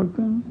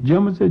American,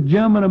 German said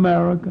German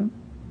American.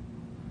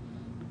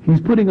 He's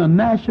putting a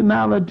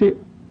nationality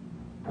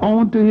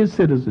onto his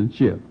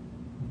citizenship.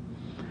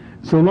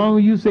 So long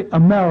as you say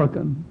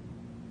American,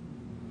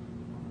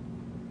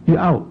 you're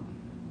out.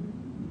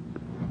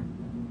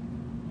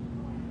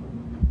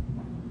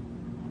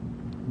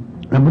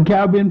 I'm a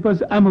Caribbean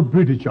person, I'm a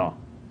Britisher.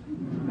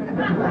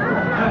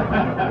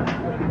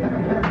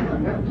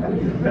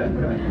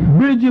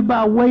 Britisher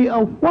by way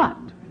of what?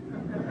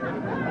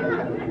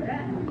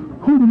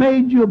 Who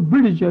made you a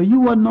Britisher? You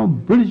wasn't no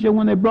Britisher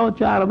when they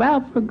brought you out of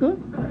Africa.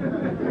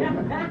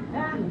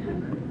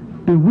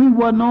 And we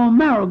wasn't no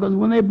Americans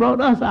when they brought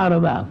us out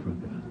of Africa.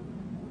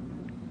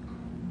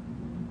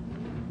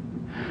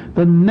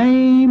 The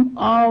name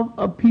of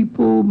a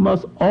people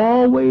must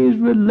always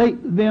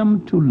relate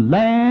them to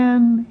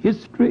land,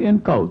 history,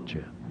 and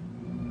culture.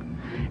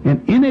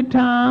 And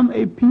anytime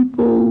a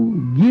people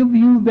give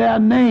you their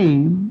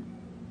name,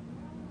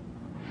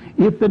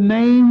 if the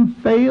name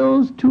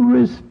fails to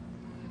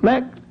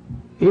reflect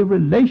a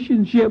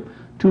relationship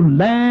to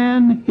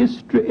land,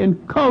 history,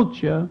 and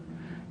culture,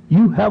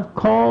 you have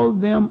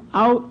called them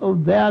out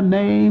of their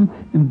name,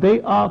 and they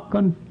are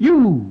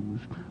confused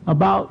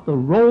about the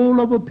role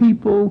of a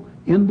people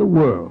in the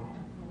world.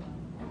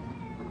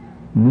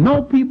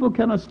 No people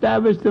can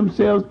establish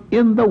themselves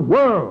in the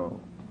world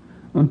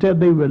until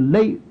they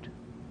relate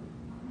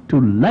to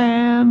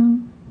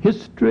land,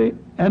 history,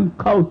 and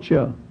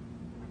culture.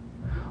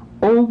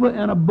 Over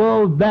and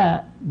above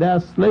that, their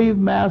slave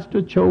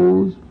master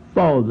chose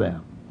for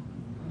them.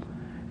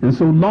 And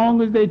so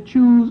long as they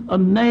choose a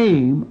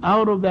name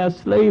out of their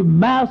slave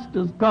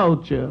master's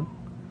culture,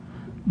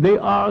 they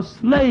are a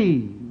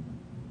slave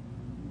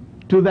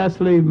to that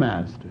slave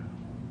master.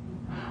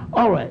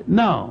 All right,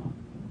 now,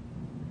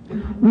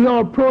 we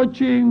are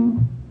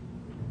approaching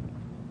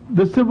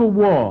the Civil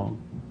War.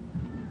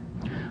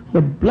 The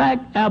black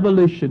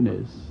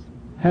abolitionist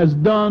has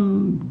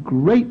done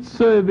great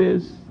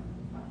service,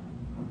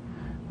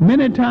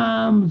 many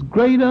times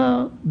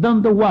greater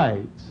than the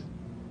whites.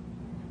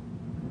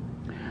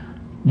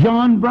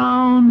 John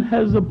Brown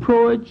has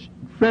approached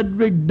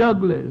Frederick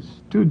Douglass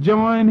to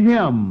join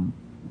him.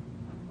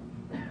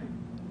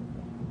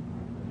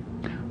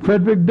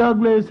 Frederick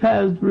Douglass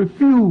has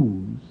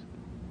refused,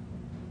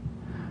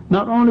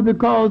 not only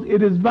because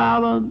it is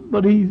violent,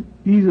 but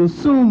he's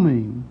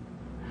assuming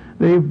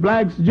that if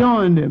blacks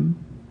joined him,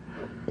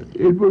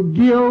 it would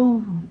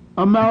give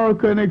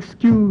America an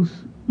excuse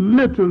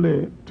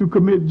literally to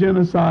commit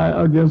genocide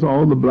against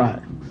all the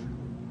blacks.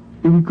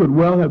 He could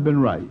well have been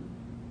right.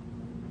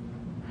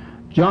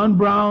 John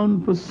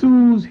Brown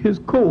pursues his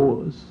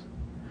course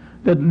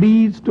that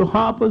leads to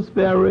Harper's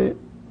Ferry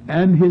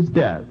and his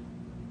death.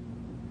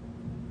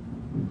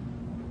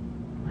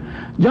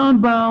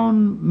 John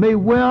Brown may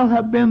well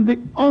have been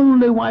the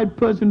only white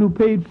person who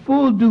paid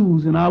full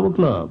dues in our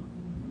club.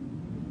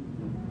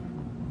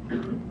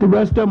 The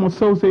rest of them are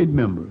associate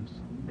members.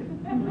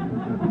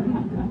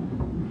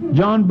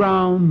 John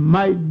Brown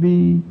might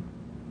be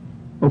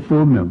a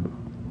full member.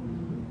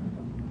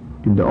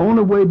 And the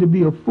only way to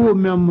be a full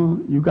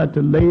member, you got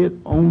to lay it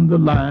on the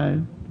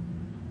line,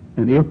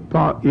 and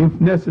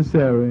if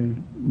necessary,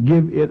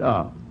 give it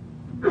up.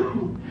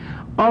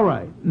 All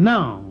right,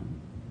 now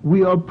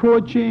we are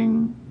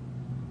approaching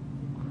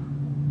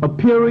a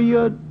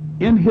period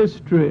in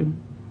history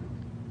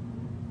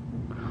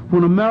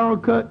when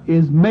America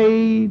is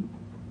made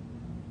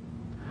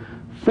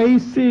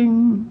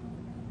facing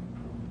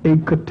a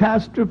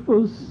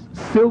catastrophic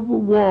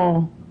civil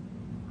war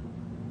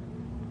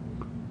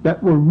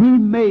that will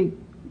remake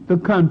the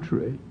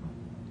country.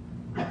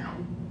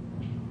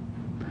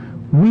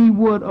 We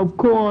would, of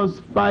course,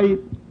 fight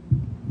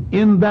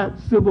in that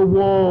civil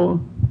war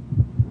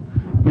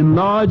in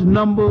large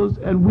numbers,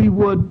 and we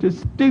would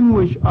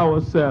distinguish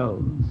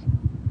ourselves.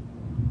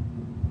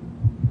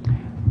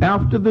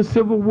 After the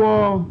Civil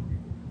War,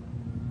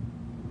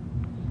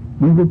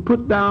 we would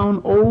put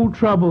down old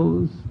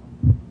troubles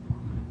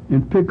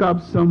and pick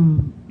up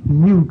some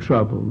new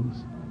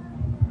troubles.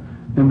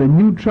 And the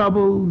new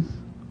troubles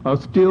are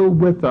still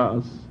with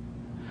us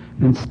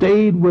and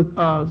stayed with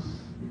us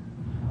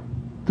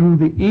through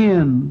the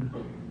end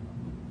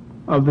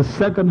of the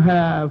second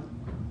half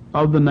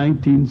of the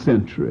 19th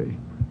century.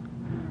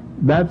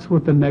 That's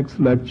what the next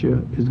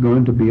lecture is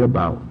going to be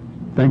about.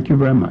 Thank you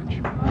very much.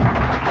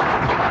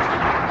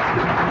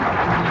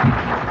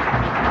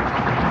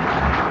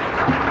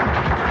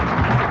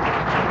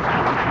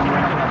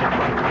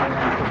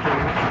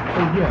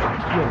 Yes.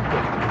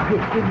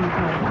 Give me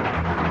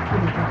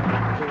time.